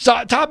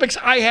 topics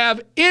I have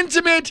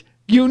intimate,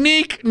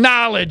 unique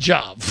knowledge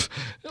of,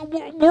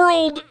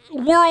 world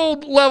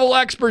level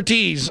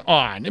expertise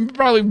on, and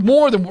probably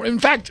more than. In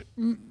fact,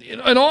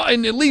 in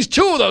at least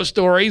two of those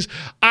stories,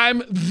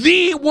 I'm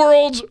the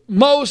world's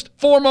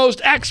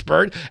foremost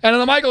expert, and in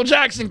the Michael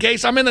Jackson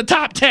case, I'm in the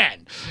top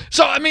 10.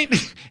 So I mean,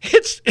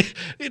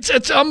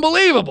 it's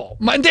unbelievable.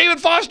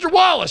 David Foster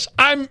Wallace,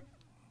 I'm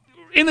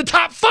in the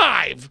top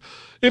 5,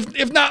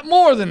 if not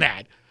more than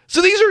that.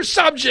 So these are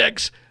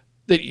subjects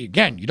that,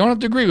 again, you don't have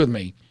to agree with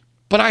me,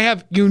 but I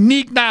have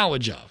unique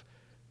knowledge of,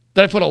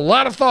 that I put a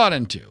lot of thought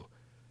into,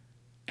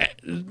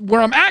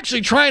 where I'm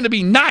actually trying to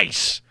be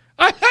nice.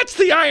 That's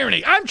the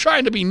irony. I'm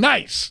trying to be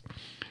nice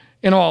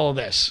in all of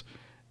this.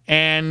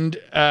 And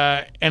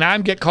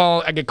I get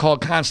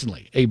called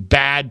constantly a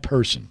bad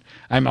person.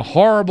 I'm a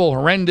horrible,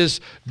 horrendous,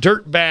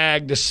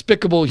 dirtbag,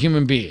 despicable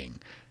human being.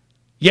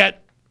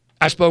 Yet,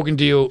 I've spoken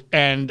to you,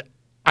 and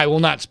I will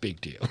not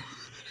speak to you.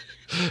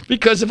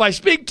 Because if I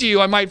speak to you,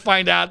 I might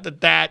find out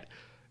that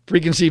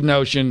preconceived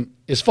notion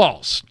is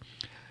false.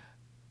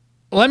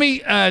 Let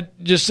me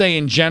just say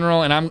in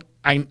general, and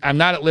I'm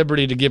not at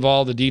liberty to give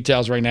all the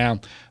details right now,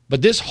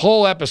 but this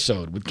whole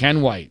episode with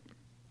Ken White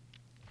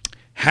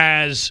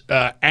has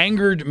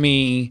angered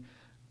me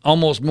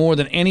almost more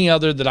than any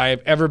other that I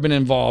have ever been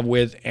involved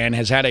with, and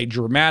has had a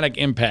dramatic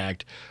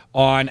impact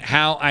on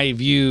how I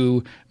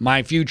view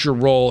my future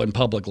role in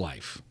public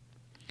life.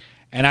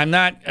 And I'm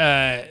not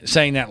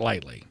saying that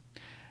lightly.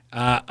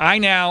 I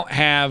now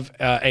have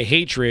a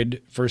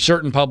hatred for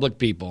certain public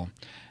people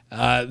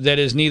that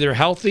is neither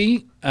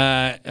healthy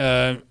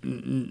nor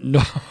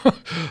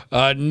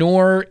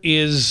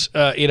is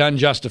it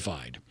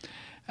unjustified.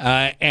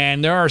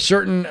 And there are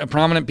certain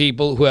prominent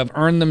people who have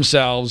earned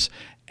themselves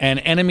an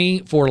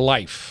enemy for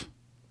life.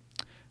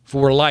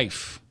 For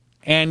life.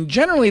 And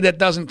generally that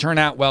doesn't turn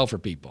out well for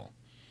people.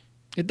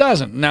 It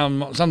doesn't.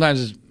 Now,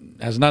 sometimes it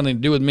has nothing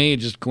to do with me.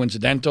 It's just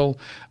coincidental.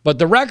 But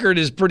the record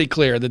is pretty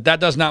clear that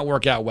does not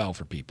work out well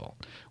for people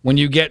when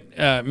you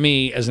get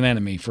me as an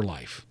enemy for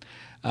life.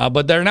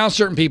 But there are now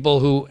certain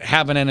people who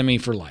have an enemy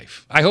for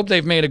life. I hope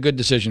they've made a good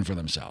decision for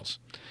themselves.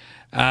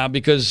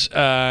 Because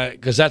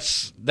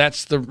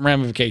that's the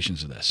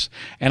ramifications of this.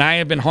 And I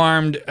have been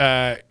harmed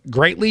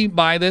greatly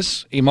by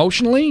this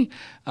emotionally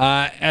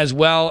as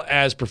well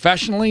as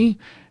professionally,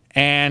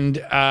 and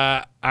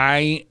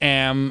I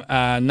am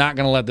not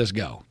going to let this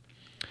go.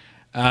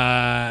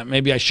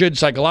 Maybe I should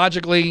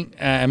psychologically,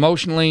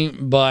 emotionally,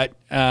 but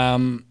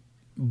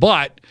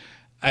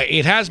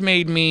it has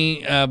made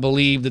me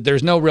believe that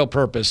there's no real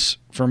purpose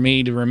for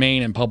me to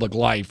remain in public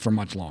life for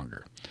much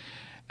longer.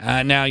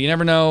 Now, you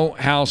never know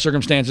how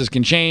circumstances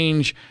can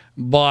change,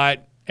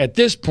 but at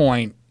this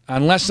point,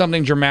 unless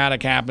something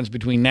dramatic happens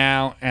between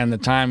now and the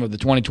time of the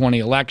 2020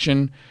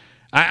 election,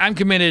 I'm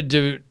committed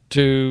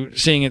to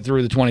seeing it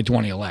through the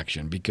 2020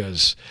 election,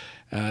 because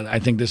I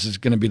think this is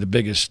going to be the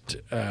biggest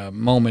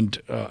moment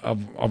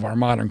of our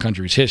modern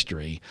country's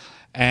history.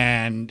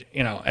 And,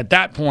 at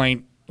that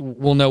point,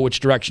 we'll know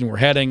which direction we're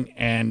heading,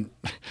 and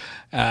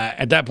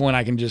at that point,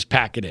 I can just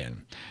pack it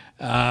in.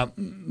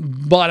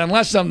 But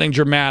unless something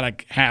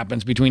dramatic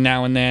happens between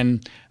now and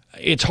then,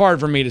 it's hard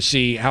for me to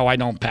see how I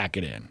don't pack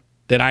it in.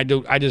 That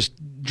I just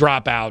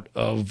drop out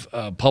of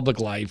public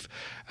life.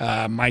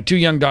 My two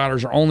young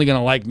daughters are only going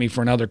to like me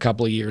for another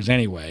couple of years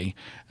anyway.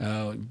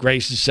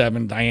 Grace is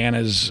 7,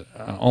 Diana's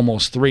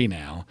almost 3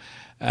 now.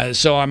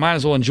 So I might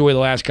as well enjoy the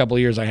last couple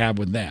of years I have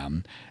with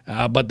them.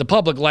 But the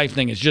public life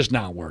thing is just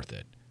not worth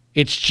it.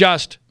 It's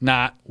just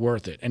not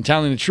worth it. And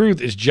telling the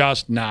truth is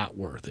just not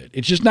worth it.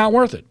 It's just not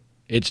worth it.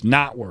 It's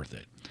not worth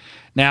it.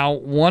 Now,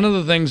 one of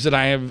the things that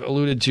I have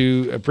alluded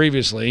to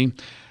previously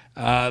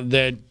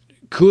that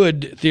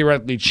could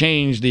theoretically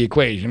change the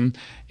equation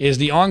is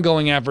the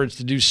ongoing efforts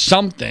to do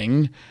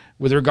something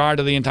with regard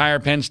to the entire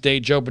Penn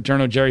State Joe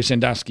Paterno, Jerry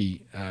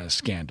Sandusky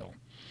scandal.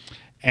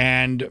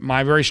 And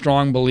my very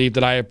strong belief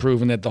that I have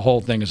proven that the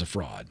whole thing is a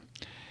fraud.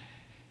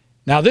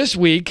 Now, this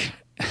week,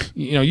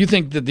 you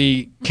think that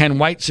the Ken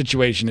White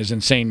situation is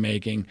insane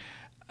making.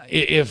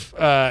 If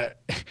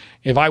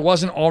I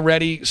wasn't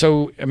already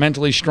so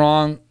mentally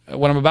strong,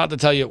 what I'm about to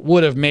tell you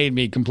would have made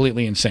me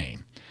completely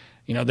insane.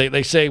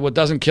 They say what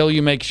doesn't kill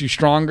you makes you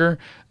stronger.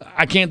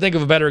 I can't think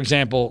of a better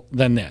example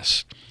than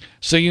this.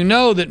 So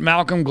that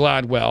Malcolm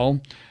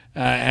Gladwell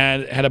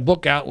had a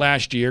book out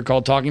last year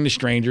called Talking to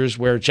Strangers,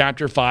 where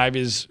Chapter 5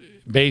 is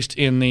based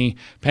in the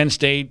Penn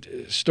State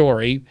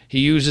story. He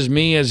uses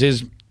me as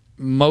his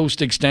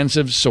most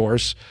extensive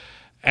source.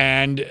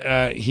 And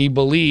he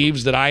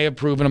believes that I have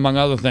proven, among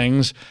other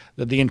things,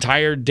 that the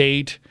entire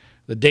date,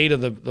 the date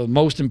of the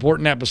most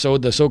important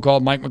episode, the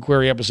so-called Mike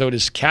McQuarrie episode,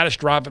 is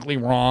catastrophically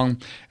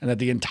wrong, and that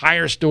the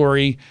entire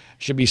story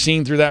should be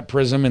seen through that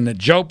prism, and that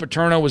Joe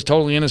Paterno was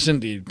totally innocent,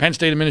 the Penn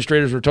State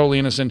administrators were totally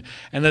innocent,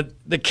 and that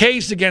the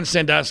case against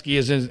Sandusky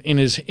is, in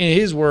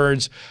his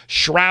words,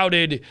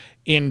 shrouded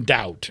in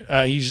doubt.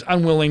 He's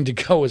unwilling to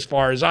go as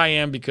far as I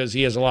am because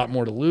he has a lot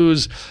more to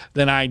lose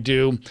than I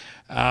do.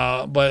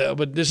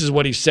 But this is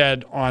what he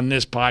said on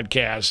this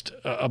podcast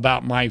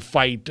about my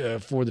fight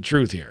for the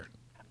truth here.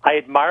 I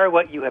admire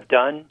what you have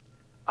done,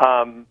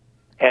 and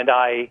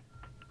I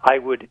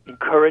would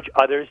encourage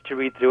others to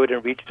read through it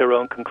and reach their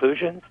own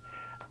conclusions.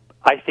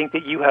 I think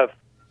that you have,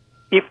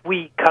 if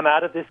we come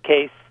out of this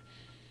case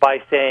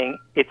by saying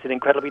it's an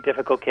incredibly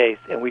difficult case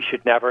and we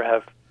should never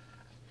have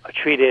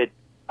treated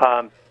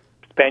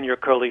Spanier,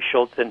 Curley,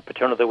 Schultz, and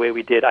Paterno the way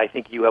we did, I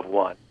think you have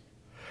won.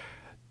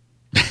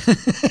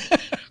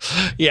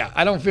 Yeah,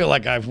 I don't feel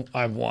like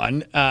I've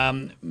won.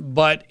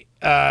 But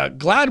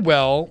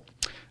Gladwell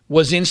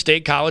was in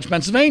State College,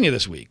 Pennsylvania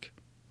this week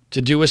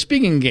to do a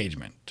speaking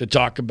engagement to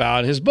talk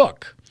about his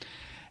book.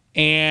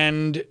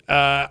 And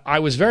I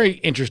was very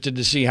interested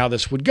to see how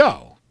this would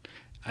go.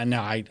 And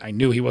now I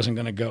knew he wasn't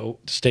going to go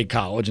to State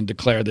College and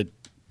declare that,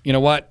 you know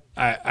what,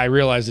 I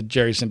realize that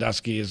Jerry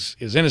Sandusky is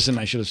innocent.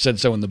 I should have said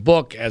so in the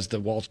book, as the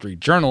Wall Street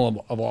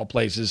Journal, of all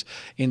places,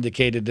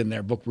 indicated in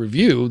their book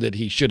review that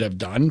he should have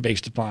done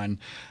based upon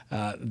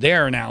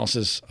their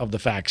analysis of the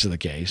facts of the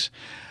case.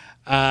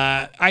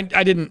 I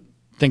didn't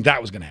think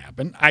that was going to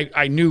happen.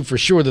 I knew for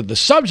sure that the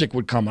subject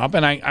would come up,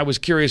 and I was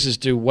curious as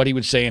to what he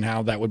would say and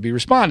how that would be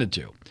responded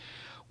to.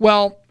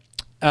 Well,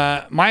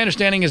 my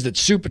understanding is that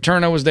Sue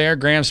Paterno was there,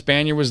 Graham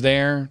Spanier was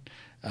there,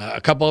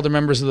 a couple other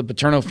members of the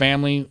Paterno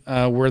family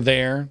were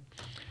there.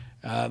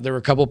 There were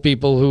a couple of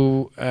people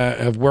who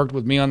have worked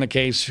with me on the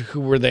case who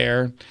were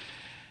there,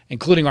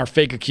 including our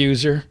fake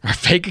accuser. Our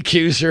fake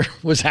accuser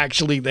was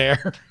actually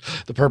there,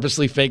 the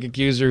purposely fake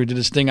accuser who did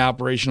a sting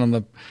operation on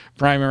the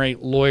primary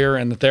lawyer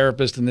and the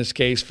therapist in this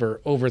case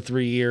for over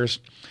 3 years.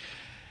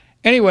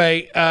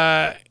 Anyway,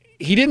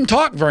 he didn't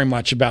talk very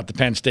much about the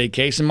Penn State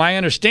case, and my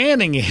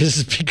understanding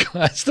is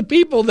because the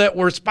people that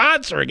were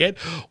sponsoring it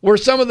were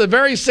some of the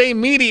very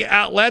same media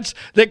outlets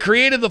that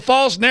created the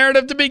false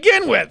narrative to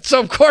begin with. So,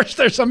 of course,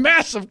 there's a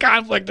massive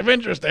conflict of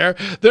interest there.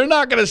 They're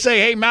not going to say,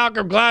 hey,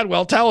 Malcolm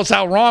Gladwell, tell us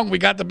how wrong we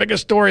got the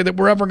biggest story that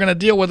we're ever going to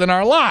deal with in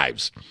our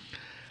lives.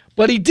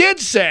 But he did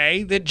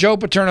say that Joe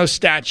Paterno's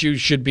statue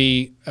should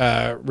be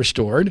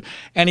restored,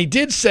 and he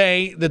did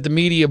say that the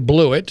media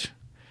blew it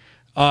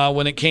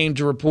when it came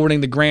to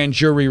reporting the grand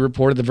jury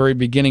report at the very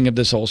beginning of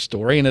this whole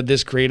story, and that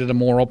this created a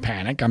moral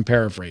panic. I'm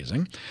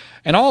paraphrasing.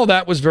 And all of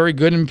that was very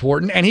good and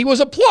important, and he was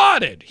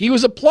applauded. He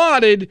was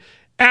applauded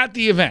at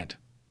the event.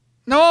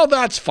 No,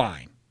 that's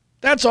fine.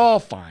 That's all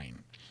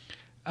fine.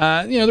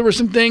 There were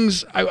some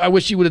things I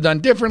wish he would have done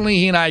differently.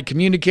 He and I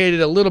communicated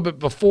a little bit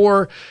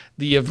before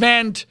the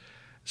event.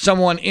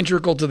 Someone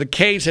integral to the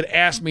case had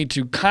asked me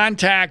to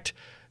contact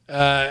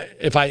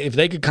if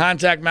they could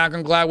contact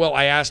Malcolm Gladwell.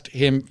 I asked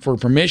him for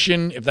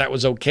permission, if that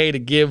was okay to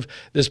give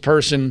this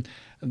person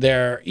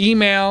their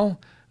email.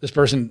 This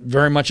person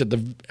very much at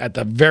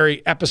the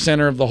very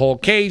epicenter of the whole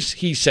case.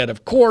 He said,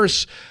 of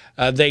course.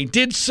 They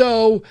did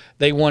so.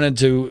 They wanted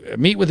to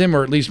meet with him,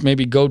 or at least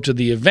maybe go to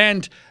the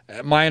event.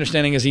 My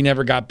understanding is he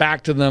never got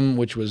back to them,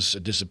 which was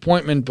a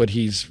disappointment, but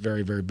he's a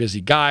very, very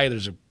busy guy.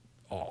 There's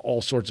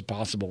all sorts of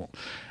possible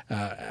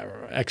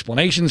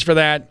explanations for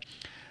that.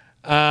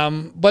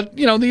 But,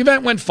 the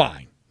event went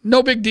fine.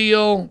 No big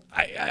deal.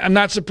 I'm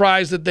not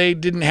surprised that they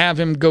didn't have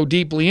him go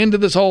deeply into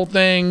this whole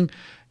thing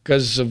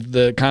because of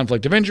the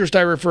conflict of interest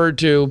I referred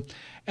to.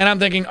 And I'm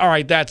thinking, all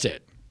right, that's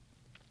it.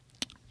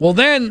 Well,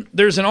 then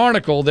there's an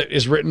article that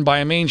is written by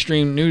a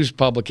mainstream news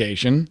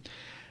publication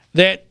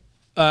that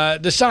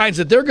decides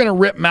that they're going to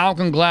rip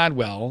Malcolm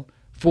Gladwell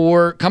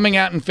for coming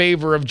out in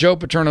favor of Joe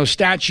Paterno's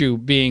statue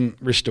being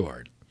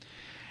restored.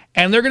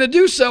 And they're going to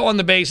do so on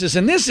the basis,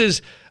 and this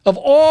is, of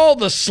all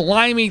the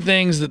slimy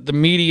things that the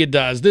media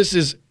does,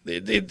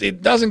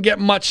 it doesn't get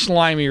much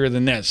slimier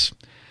than this.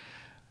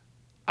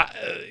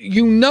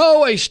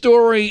 A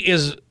story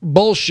is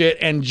bullshit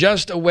and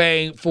just a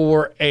way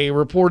for a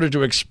reporter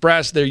to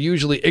express their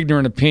usually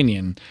ignorant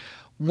opinion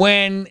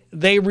when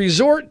they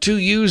resort to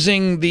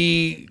using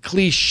the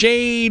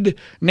cliched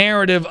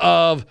narrative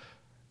of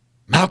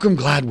Malcolm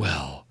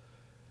Gladwell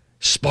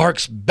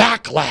sparks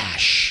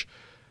backlash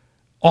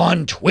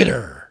on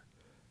Twitter.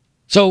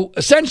 So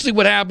essentially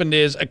what happened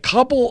is a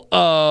couple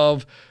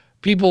of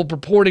people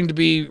purporting to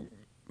be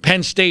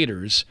Penn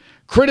Staters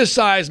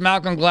criticized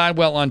Malcolm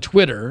Gladwell on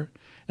Twitter.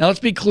 Now let's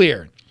be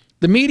clear.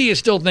 The media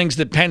still thinks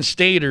that Penn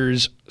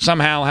Staters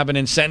somehow have an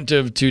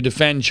incentive to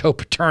defend Joe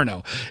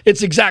Paterno.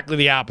 It's exactly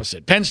the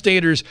opposite. Penn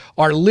Staters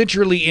are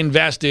literally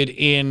invested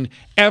in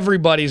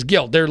everybody's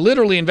guilt. They're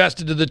literally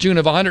invested to the tune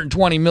of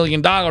 $120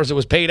 million that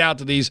was paid out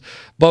to these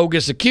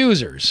bogus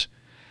accusers.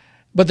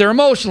 But they're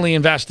emotionally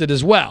invested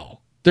as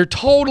well. They're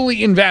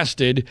totally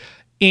invested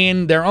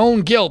in their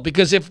own guilt,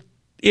 because if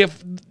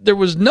there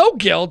was no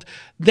guilt,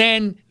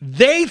 then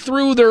they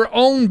threw their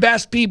own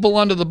best people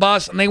under the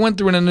bus and they went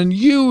through a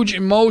huge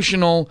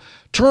emotional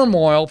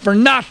turmoil for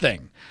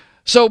nothing.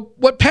 So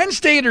what Penn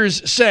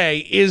Staters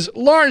say is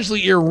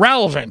largely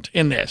irrelevant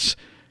in this.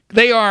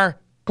 They are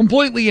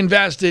completely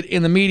invested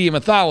in the media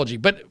mythology.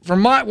 But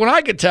from what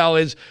I could tell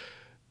is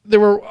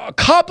there were a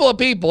couple of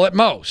people at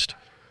most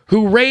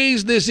who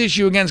raised this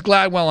issue against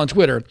Gladwell on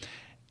Twitter.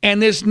 And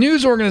this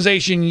news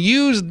organization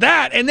used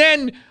that, and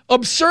then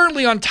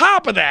absurdly on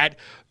top of that,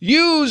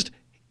 used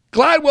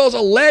Gladwell's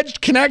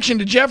alleged connection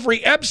to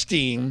Jeffrey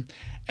Epstein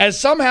as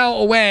somehow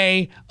a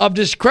way of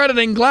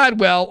discrediting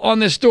Gladwell on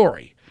this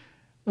story.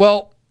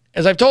 Well,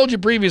 as I've told you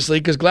previously,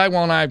 because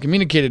Gladwell and I have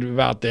communicated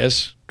about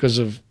this because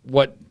of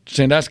what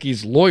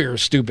Sandusky's lawyer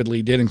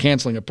stupidly did in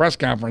canceling a press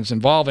conference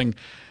involving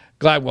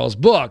Gladwell's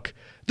book,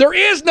 there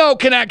is no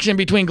connection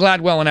between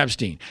Gladwell and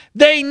Epstein.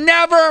 They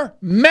never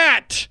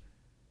met.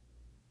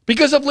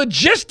 Because of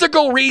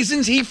logistical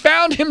reasons, he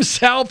found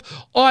himself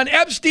on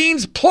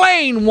Epstein's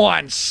plane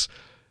once,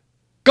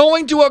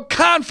 going to a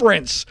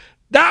conference.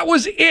 That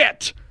was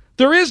it.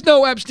 There is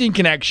no Epstein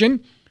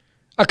connection.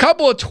 A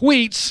couple of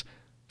tweets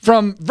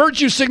from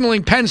virtue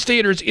signaling Penn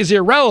Staters is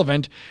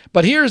irrelevant,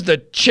 but here's the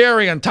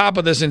cherry on top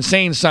of this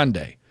insane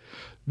Sunday.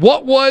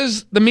 What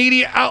was the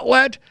media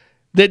outlet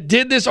that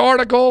did this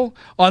article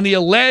on the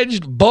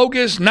alleged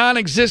bogus,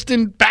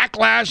 non-existent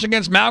backlash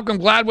against Malcolm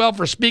Gladwell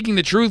for speaking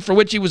the truth, for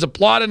which he was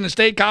applauded in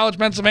State College,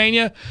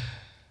 Pennsylvania?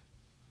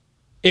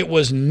 It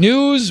was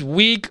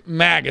Newsweek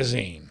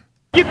magazine.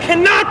 You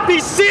cannot be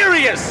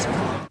serious!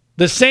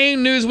 The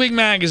same Newsweek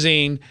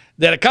magazine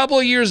that a couple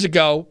of years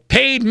ago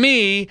paid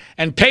me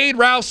and paid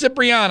Ralph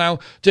Cipriano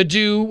to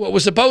do what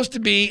was supposed to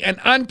be an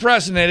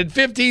unprecedented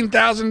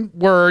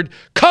 15,000-word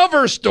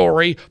cover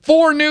story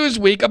for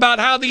Newsweek about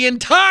how the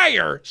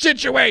entire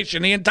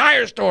situation, the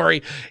entire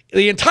story,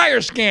 the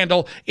entire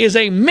scandal is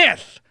a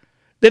myth,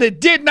 that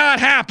it did not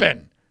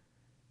happen.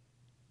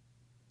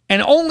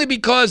 And only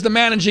because the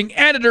managing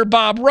editor,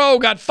 Bob Rowe,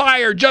 got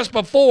fired just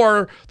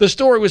before the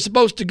story was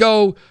supposed to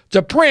go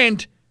to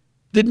print,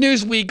 did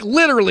Newsweek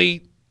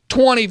literally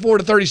 24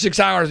 to 36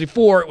 hours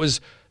before it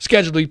was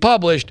scheduled to be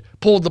published,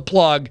 pulled the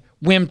plug,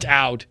 wimped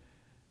out,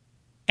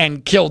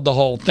 and killed the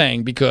whole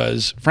thing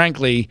because,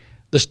 frankly,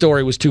 the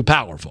story was too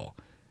powerful.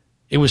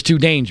 It was too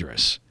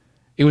dangerous.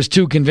 It was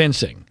too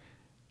convincing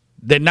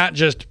that not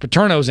just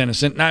Paterno's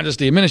innocent, not just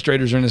the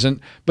administrators are innocent,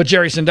 but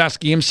Jerry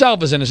Sandusky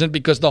himself is innocent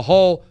because the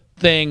whole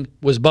thing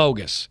was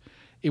bogus.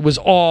 It was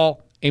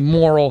all a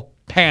moral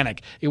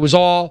panic. It was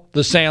all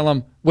the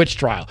Salem witch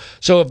trial.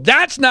 So if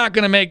that's not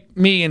going to make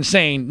me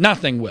insane,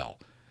 nothing will.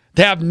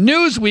 To have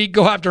Newsweek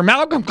go after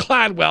Malcolm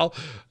Gladwell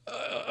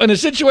in a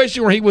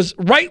situation where he was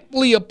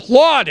rightly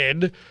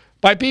applauded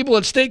by people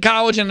at State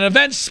College in an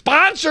event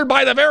sponsored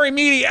by the very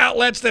media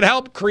outlets that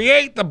helped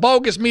create the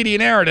bogus media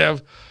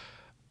narrative,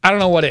 I don't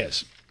know what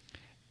is.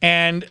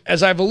 And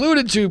as I've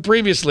alluded to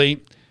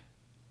previously,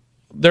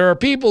 there are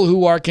people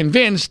who are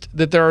convinced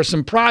that there are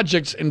some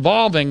projects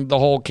involving the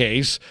whole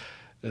case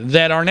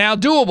that are now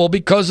doable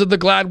because of the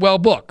Gladwell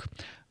book.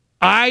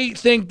 I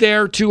think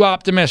they're too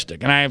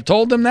optimistic, and I have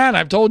told them that.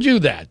 I've told you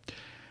that.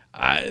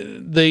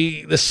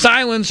 The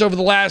silence over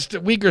the last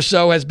week or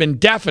so has been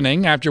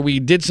deafening after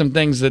we did some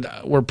things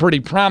that were pretty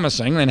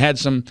promising and had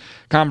some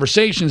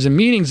conversations and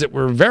meetings that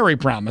were very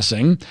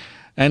promising.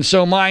 And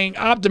so my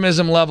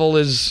optimism level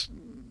is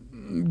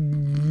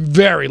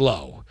very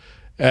low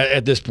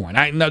at this point.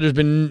 I know there's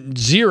been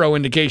zero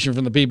indication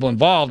from the people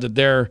involved that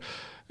they're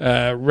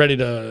ready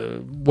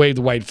to wave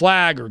the white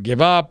flag or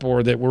give up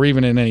or that we're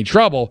even in any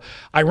trouble.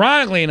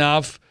 Ironically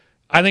enough,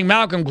 I think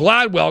Malcolm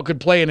Gladwell could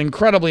play an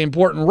incredibly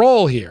important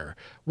role here.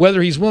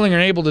 Whether he's willing or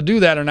able to do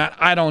that or not,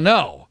 I don't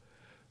know.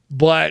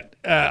 But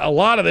a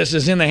lot of this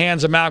is in the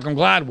hands of Malcolm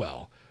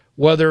Gladwell,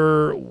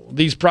 whether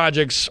these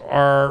projects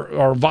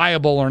are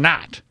viable or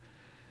not.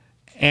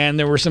 And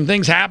there were some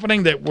things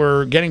happening that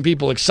were getting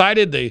people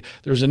excited. There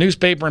was a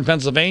newspaper in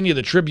Pennsylvania,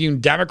 the Tribune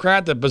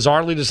Democrat, that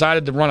bizarrely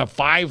decided to run a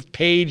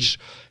 5-page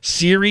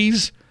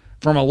series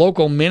from a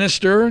local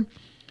minister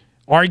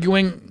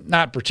arguing,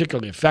 not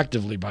particularly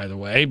effectively, by the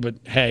way, but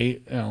hey,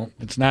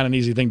 it's not an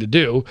easy thing to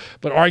do,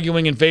 but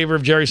arguing in favor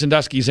of Jerry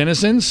Sandusky's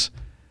innocence.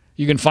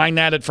 You can find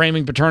that at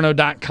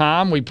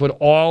framingpaterno.com. We put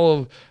all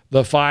of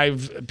the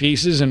 5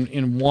 pieces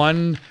in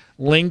one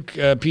link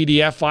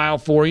PDF file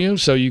for you,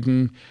 so you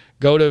can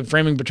go to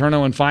Framing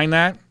Paterno and find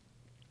that,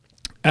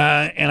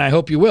 and I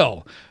hope you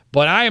will.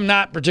 But I am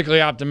not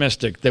particularly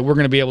optimistic that we're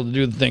going to be able to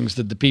do the things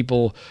that the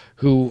people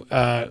who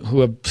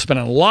have spent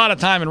a lot of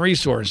time and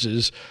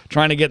resources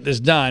trying to get this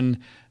done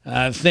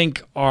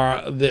think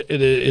that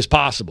it is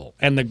possible.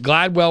 And the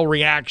Gladwell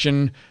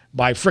reaction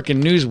by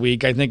frickin'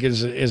 Newsweek, I think,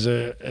 is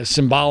a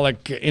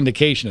symbolic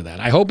indication of that.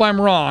 I hope I'm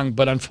wrong,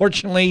 but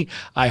unfortunately,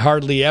 I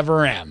hardly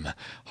ever am.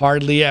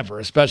 Hardly ever,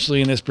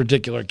 especially in this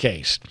particular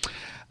case.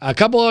 A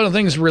couple other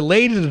things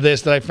related to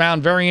this that I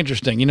found very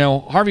interesting.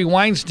 Harvey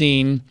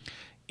Weinstein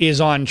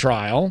is on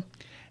trial,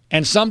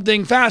 and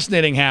something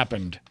fascinating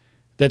happened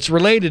that's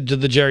related to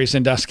the Jerry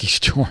Sandusky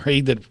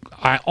story that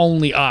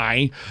only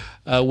I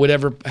would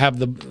ever have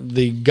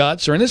the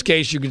guts, or in this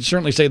case, you could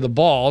certainly say the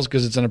balls,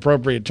 because it's an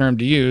appropriate term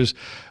to use,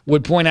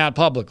 would point out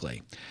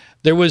publicly.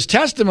 There was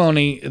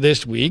testimony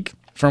this week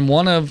from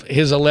one of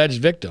his alleged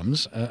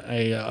victims,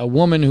 a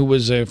woman who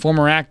was a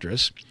former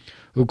actress,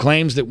 who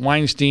claims that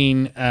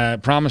Weinstein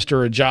promised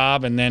her a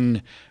job and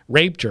then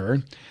raped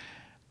her,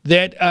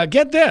 that,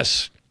 get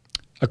this,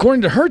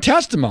 according to her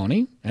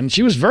testimony, and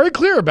she was very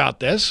clear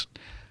about this,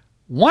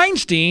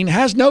 Weinstein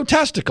has no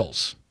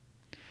testicles.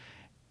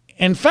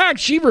 In fact,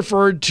 she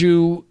referred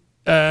to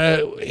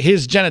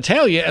his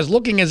genitalia as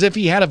looking as if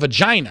he had a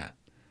vagina,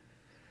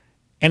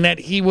 and that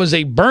he was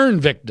a burn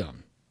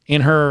victim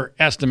in her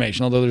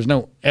estimation, although there's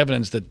no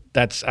evidence that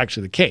that's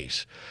actually the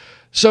case.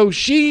 So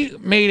she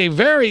made a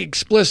very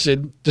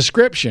explicit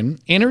description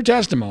in her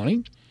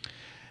testimony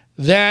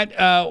that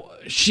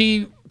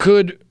she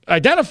could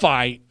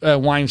identify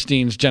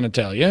Weinstein's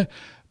genitalia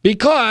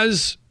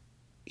because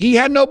he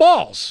had no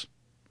balls,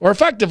 or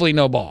effectively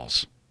no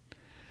balls.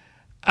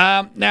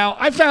 Now,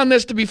 I found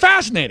this to be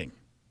fascinating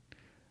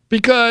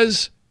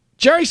because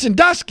Jerry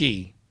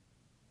Sandusky,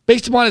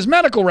 based upon his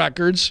medical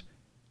records,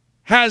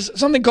 has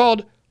something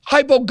called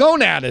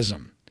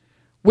hypogonadism,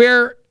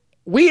 where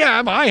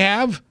I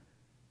have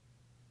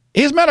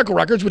his medical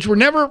records, which were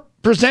never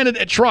presented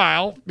at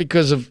trial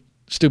because of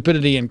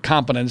stupidity,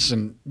 incompetence,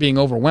 and being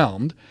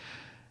overwhelmed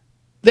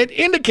that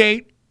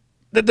indicate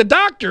that the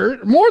doctor,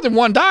 more than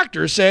one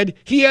doctor, said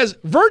he has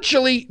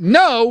virtually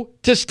no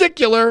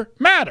testicular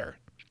matter.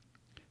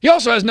 He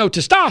also has no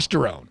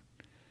testosterone.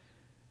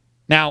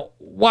 Now,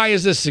 why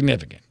is this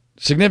significant?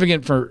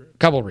 Significant for a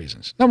couple of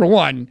reasons. Number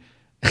one,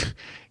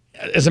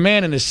 as a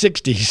man in his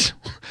 60s,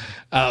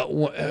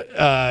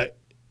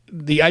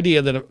 the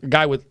idea that a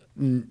guy with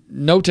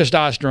no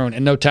testosterone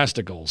and no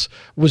testicles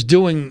was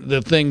doing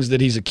the things that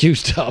he's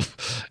accused of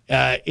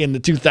in the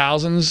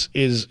 2000s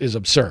is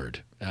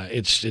absurd.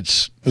 It's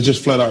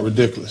just flat out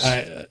ridiculous,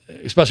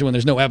 especially when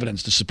there's no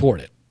evidence to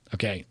support it.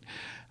 Okay,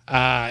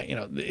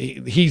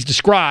 he's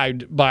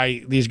described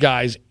by these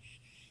guys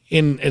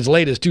in as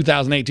late as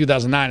 2008,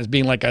 2009 as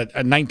being like a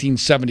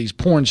 1970s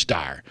porn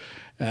star,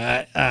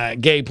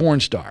 gay porn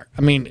star.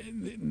 I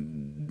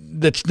mean,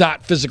 that's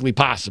not physically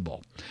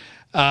possible.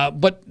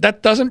 But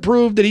that doesn't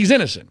prove that he's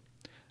innocent.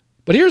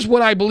 But here's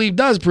what I believe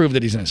does prove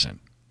that he's innocent.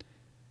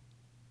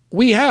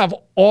 We have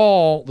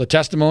all the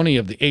testimony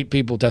of the 8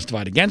 people who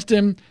testified against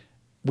him.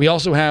 We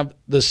also have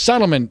the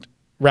settlement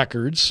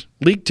records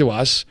leaked to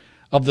us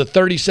of the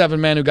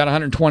 37 men who got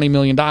 $120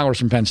 million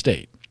from Penn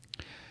State.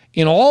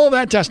 In all of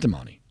that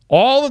testimony,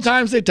 all the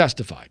times they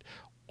testified,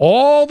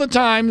 all the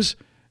times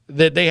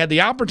that they had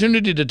the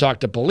opportunity to talk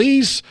to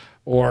police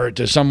or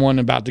to someone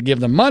about to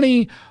give them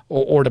money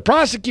or to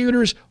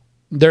prosecutors,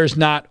 there's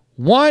not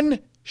one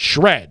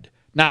shred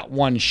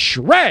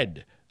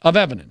of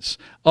evidence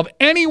of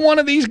any one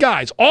of these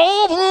guys,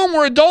 all of whom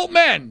were adult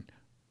men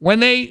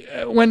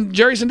when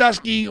Jerry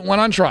Sandusky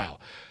went on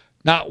trial.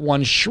 Not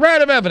one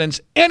shred of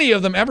evidence any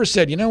of them ever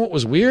said, you know what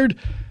was weird?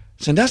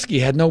 Sandusky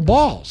had no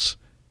balls.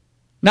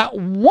 Not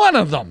one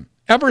of them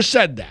ever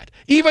said that,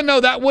 even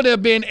though that would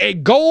have been a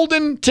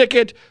golden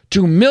ticket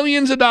to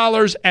millions of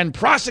dollars, and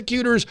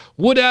prosecutors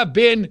would have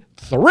been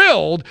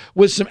thrilled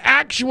with some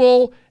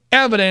actual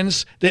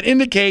evidence that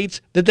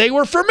indicates that they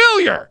were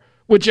familiar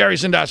with Jerry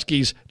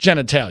Sandusky's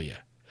genitalia.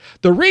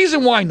 The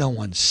reason why no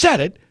one said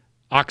it,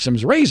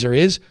 Occam's razor,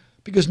 is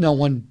because no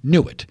one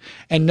knew it.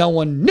 And no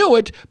one knew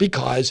it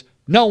because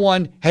no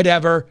one had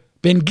ever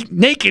been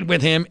naked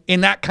with him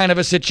in that kind of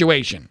a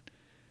situation.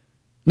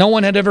 No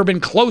one had ever been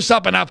close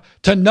up enough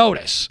to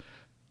notice.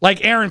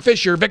 Like Aaron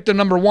Fisher, victim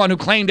number 1, who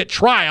claimed at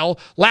trial,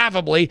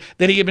 laughably,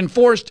 that he had been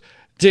forced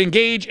to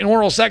engage in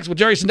oral sex with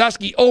Jerry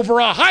Sandusky over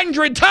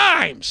 100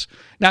 times.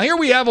 Now, here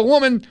we have a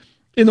woman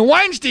in the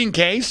Weinstein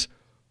case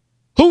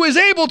who is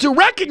able to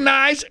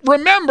recognize,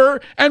 remember,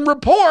 and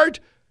report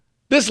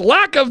this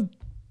lack of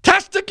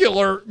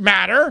testicular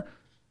matter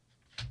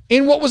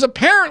in what was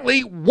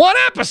apparently one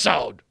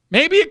episode,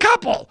 maybe a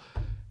couple.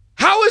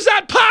 How is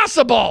that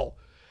possible?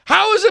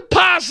 How is it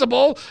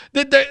possible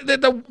that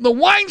the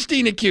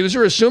Weinstein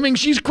accuser, assuming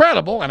she's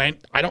credible, and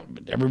I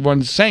don't,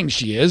 everyone's saying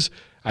she is,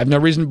 I have no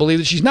reason to believe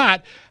that she's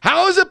not.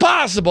 How is it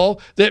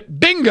possible that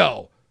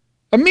bingo,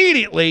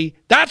 immediately,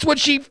 that's what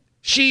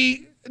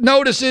she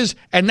notices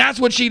and that's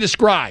what she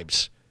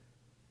describes?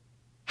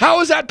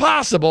 How is that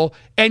possible?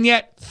 And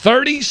yet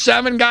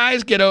 37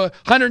 guys get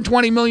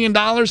 $120 million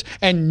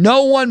and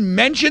no one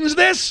mentions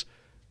this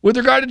with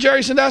regard to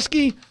Jerry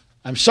Sandusky?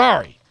 I'm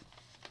sorry.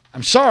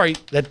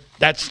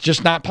 That's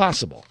just not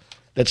possible.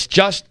 That's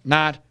just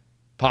not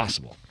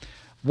possible.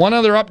 One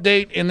other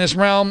update in this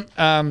realm,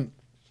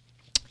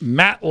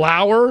 Matt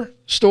Lauer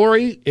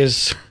story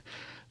is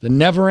the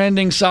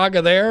never-ending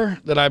saga there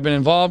that I've been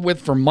involved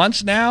with for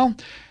months now.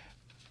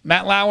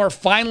 Matt Lauer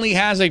finally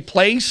has a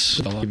place.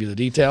 I'll give you the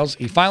details.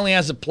 He finally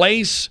has a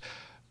place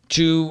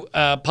to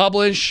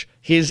publish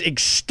his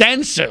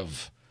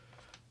extensive,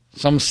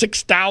 some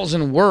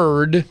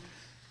 6,000-word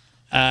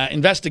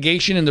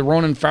investigation into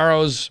Ronan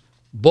Farrow's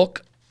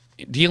book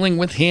dealing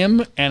with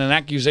him and an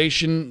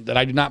accusation that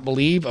I do not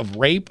believe of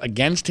rape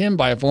against him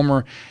by a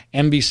former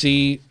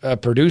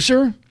NBC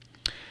producer.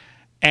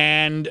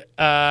 And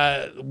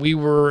we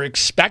were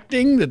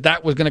expecting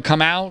that was going to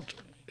come out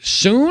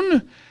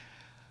soon.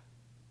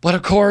 But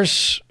of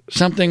course,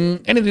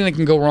 anything that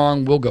can go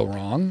wrong will go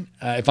wrong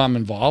if I'm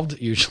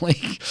involved,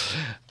 usually.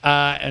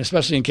 And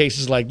especially in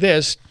cases like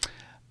this,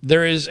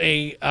 there is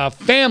a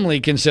family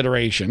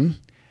consideration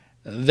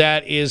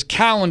that is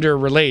calendar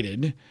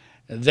related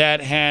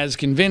that has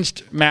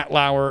convinced Matt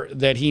Lauer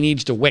that he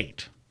needs to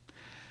wait.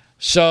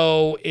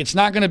 So it's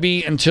not going to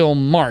be until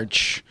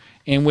March,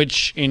 in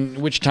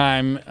which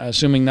time,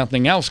 assuming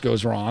nothing else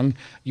goes wrong,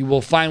 you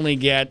will finally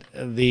get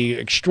the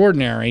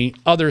extraordinary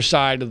other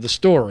side of the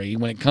story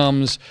when it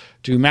comes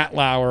to Matt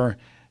Lauer,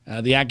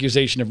 the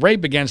accusation of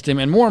rape against him,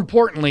 and more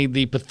importantly,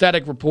 the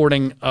pathetic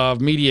reporting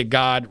of media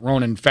god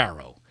Ronan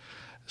Farrow.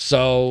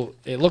 So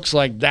it looks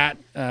like that,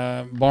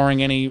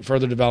 barring any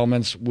further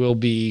developments, will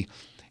be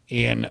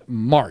in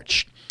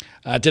March.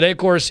 Today, of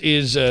course,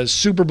 is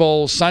Super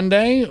Bowl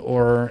Sunday,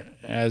 or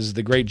as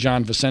the great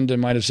John Facenda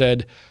might have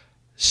said,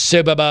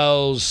 Super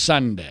Bowl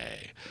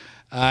Sunday.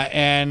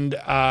 And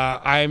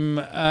I'm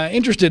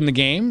interested in the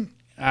game.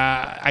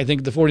 I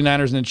think the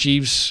 49ers and the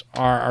Chiefs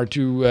are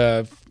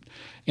two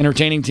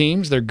entertaining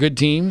teams. They're good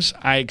teams.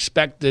 I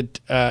expect that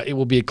it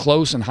will be a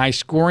close and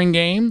high-scoring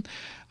game.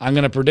 I'm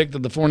going to predict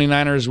that the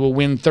 49ers will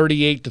win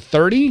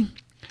 38-30,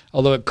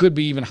 although it could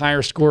be even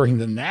higher scoring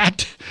than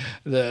that,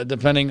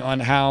 depending on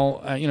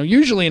how,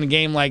 usually in a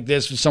game like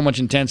this with so much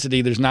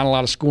intensity, there's not a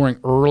lot of scoring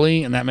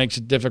early, and that makes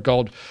it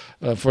difficult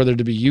for there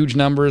to be huge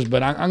numbers.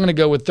 But I'm going to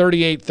go with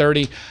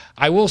 38-30.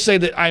 I will say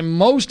that I'm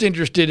most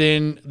interested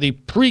in the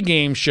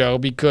pregame show,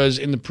 because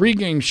in the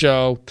pregame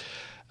show,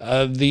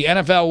 the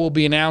NFL will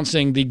be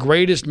announcing the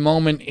greatest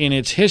moment in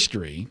its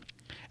history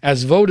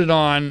as voted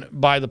on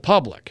by the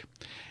public.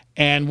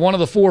 And one of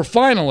the 4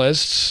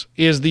 finalists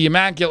is the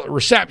Immaculate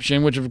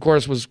Reception, which, of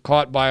course, was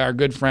caught by our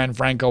good friend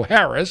Franco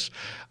Harris.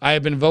 I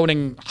have been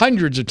voting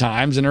hundreds of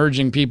times and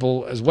urging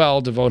people as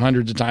well to vote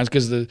hundreds of times,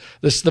 because the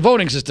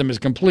voting system is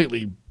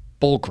completely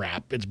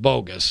bullcrap. It's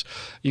bogus.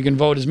 You can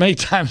vote as many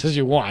times as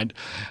you want,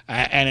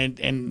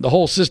 and the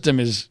whole system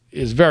is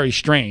very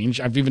strange.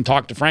 I've even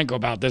talked to Franco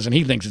about this, and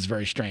he thinks it's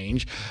very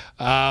strange.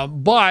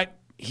 But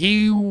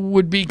he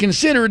would be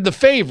considered the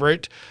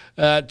favorite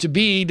to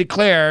be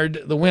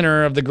declared the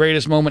winner of the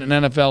greatest moment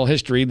in NFL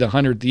history, the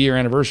 100th year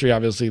anniversary,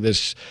 obviously,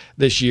 this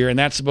year, and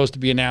that's supposed to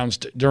be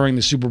announced during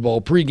the Super Bowl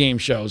pregame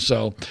show.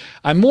 So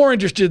I'm more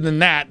interested in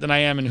that than I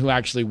am in who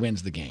actually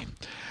wins the game.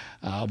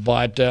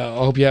 But I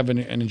hope you have an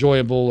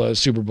enjoyable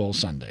Super Bowl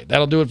Sunday.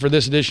 That'll do it for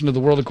this edition of the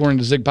World According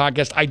to Zig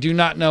podcast. I do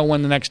not know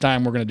when the next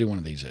time we're going to do one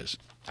of these is.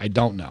 I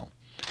don't know.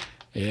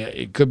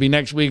 It could be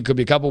next week. It could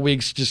be a couple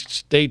weeks. Just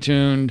stay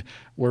tuned.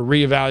 We're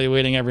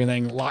reevaluating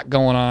everything. A lot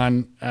going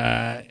on.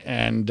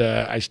 And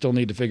I still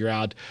need to figure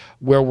out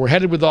where we're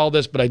headed with all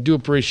this. But I do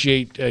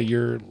appreciate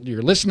your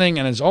listening.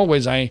 And as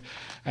always, I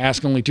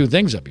ask only 2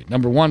 things of you.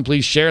 Number 1,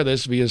 please share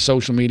this via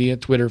social media,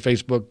 Twitter,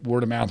 Facebook,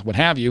 word of mouth, what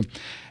have you.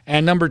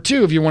 And number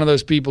 2, if you're one of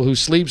those people who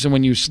sleeps, and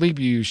when you sleep,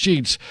 you use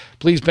sheets,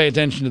 please pay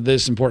attention to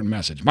this important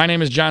message. My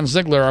name is John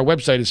Ziegler. Our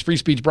website is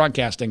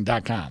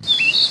freespeechbroadcasting.com.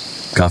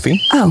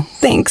 Coffee? Oh,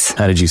 thanks.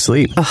 How did you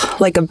sleep?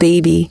 Ugh, like a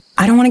baby.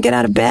 I don't want to get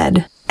out of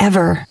bed.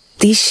 Ever.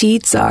 These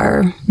sheets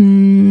are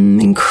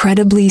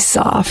incredibly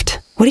soft.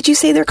 What did you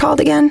say they're called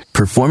again?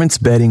 Performance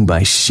bedding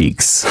by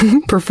Sheets.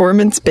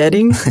 Performance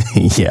bedding?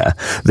 Yeah.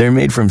 They're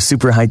made from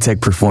super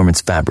high-tech performance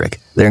fabric.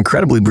 They're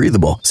incredibly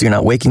breathable, so you're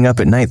not waking up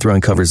at night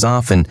throwing covers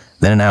off and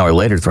then an hour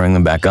later throwing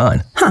them back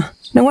on. Huh.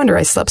 No wonder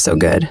I slept so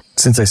good.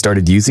 Since I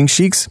started using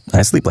Sheets,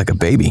 I sleep like a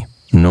baby.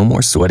 No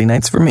more sweaty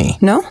nights for me.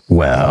 No?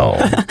 Well.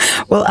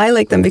 Well, I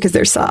like them because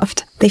they're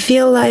soft. They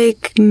feel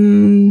like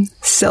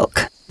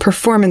silk.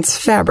 Performance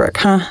fabric,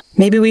 huh?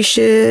 Maybe we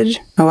should,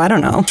 I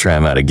don't know. Try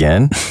them out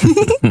again.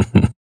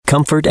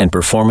 Comfort and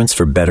performance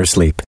for better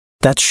sleep.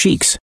 That's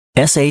Sheeks.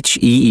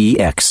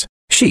 SHEEX.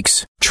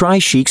 Sheeks. Try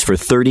Sheeks for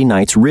 30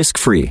 nights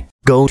risk-free.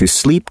 Go to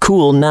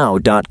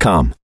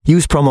sleepcoolnow.com.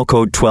 Use promo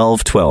code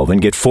 1212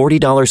 and get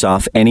 $40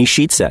 off any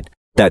sheet set.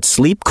 That's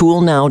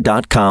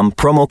sleepcoolnow.com,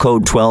 promo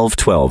code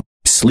 1212.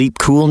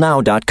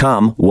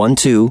 sleepcoolnow.com,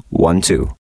 1212.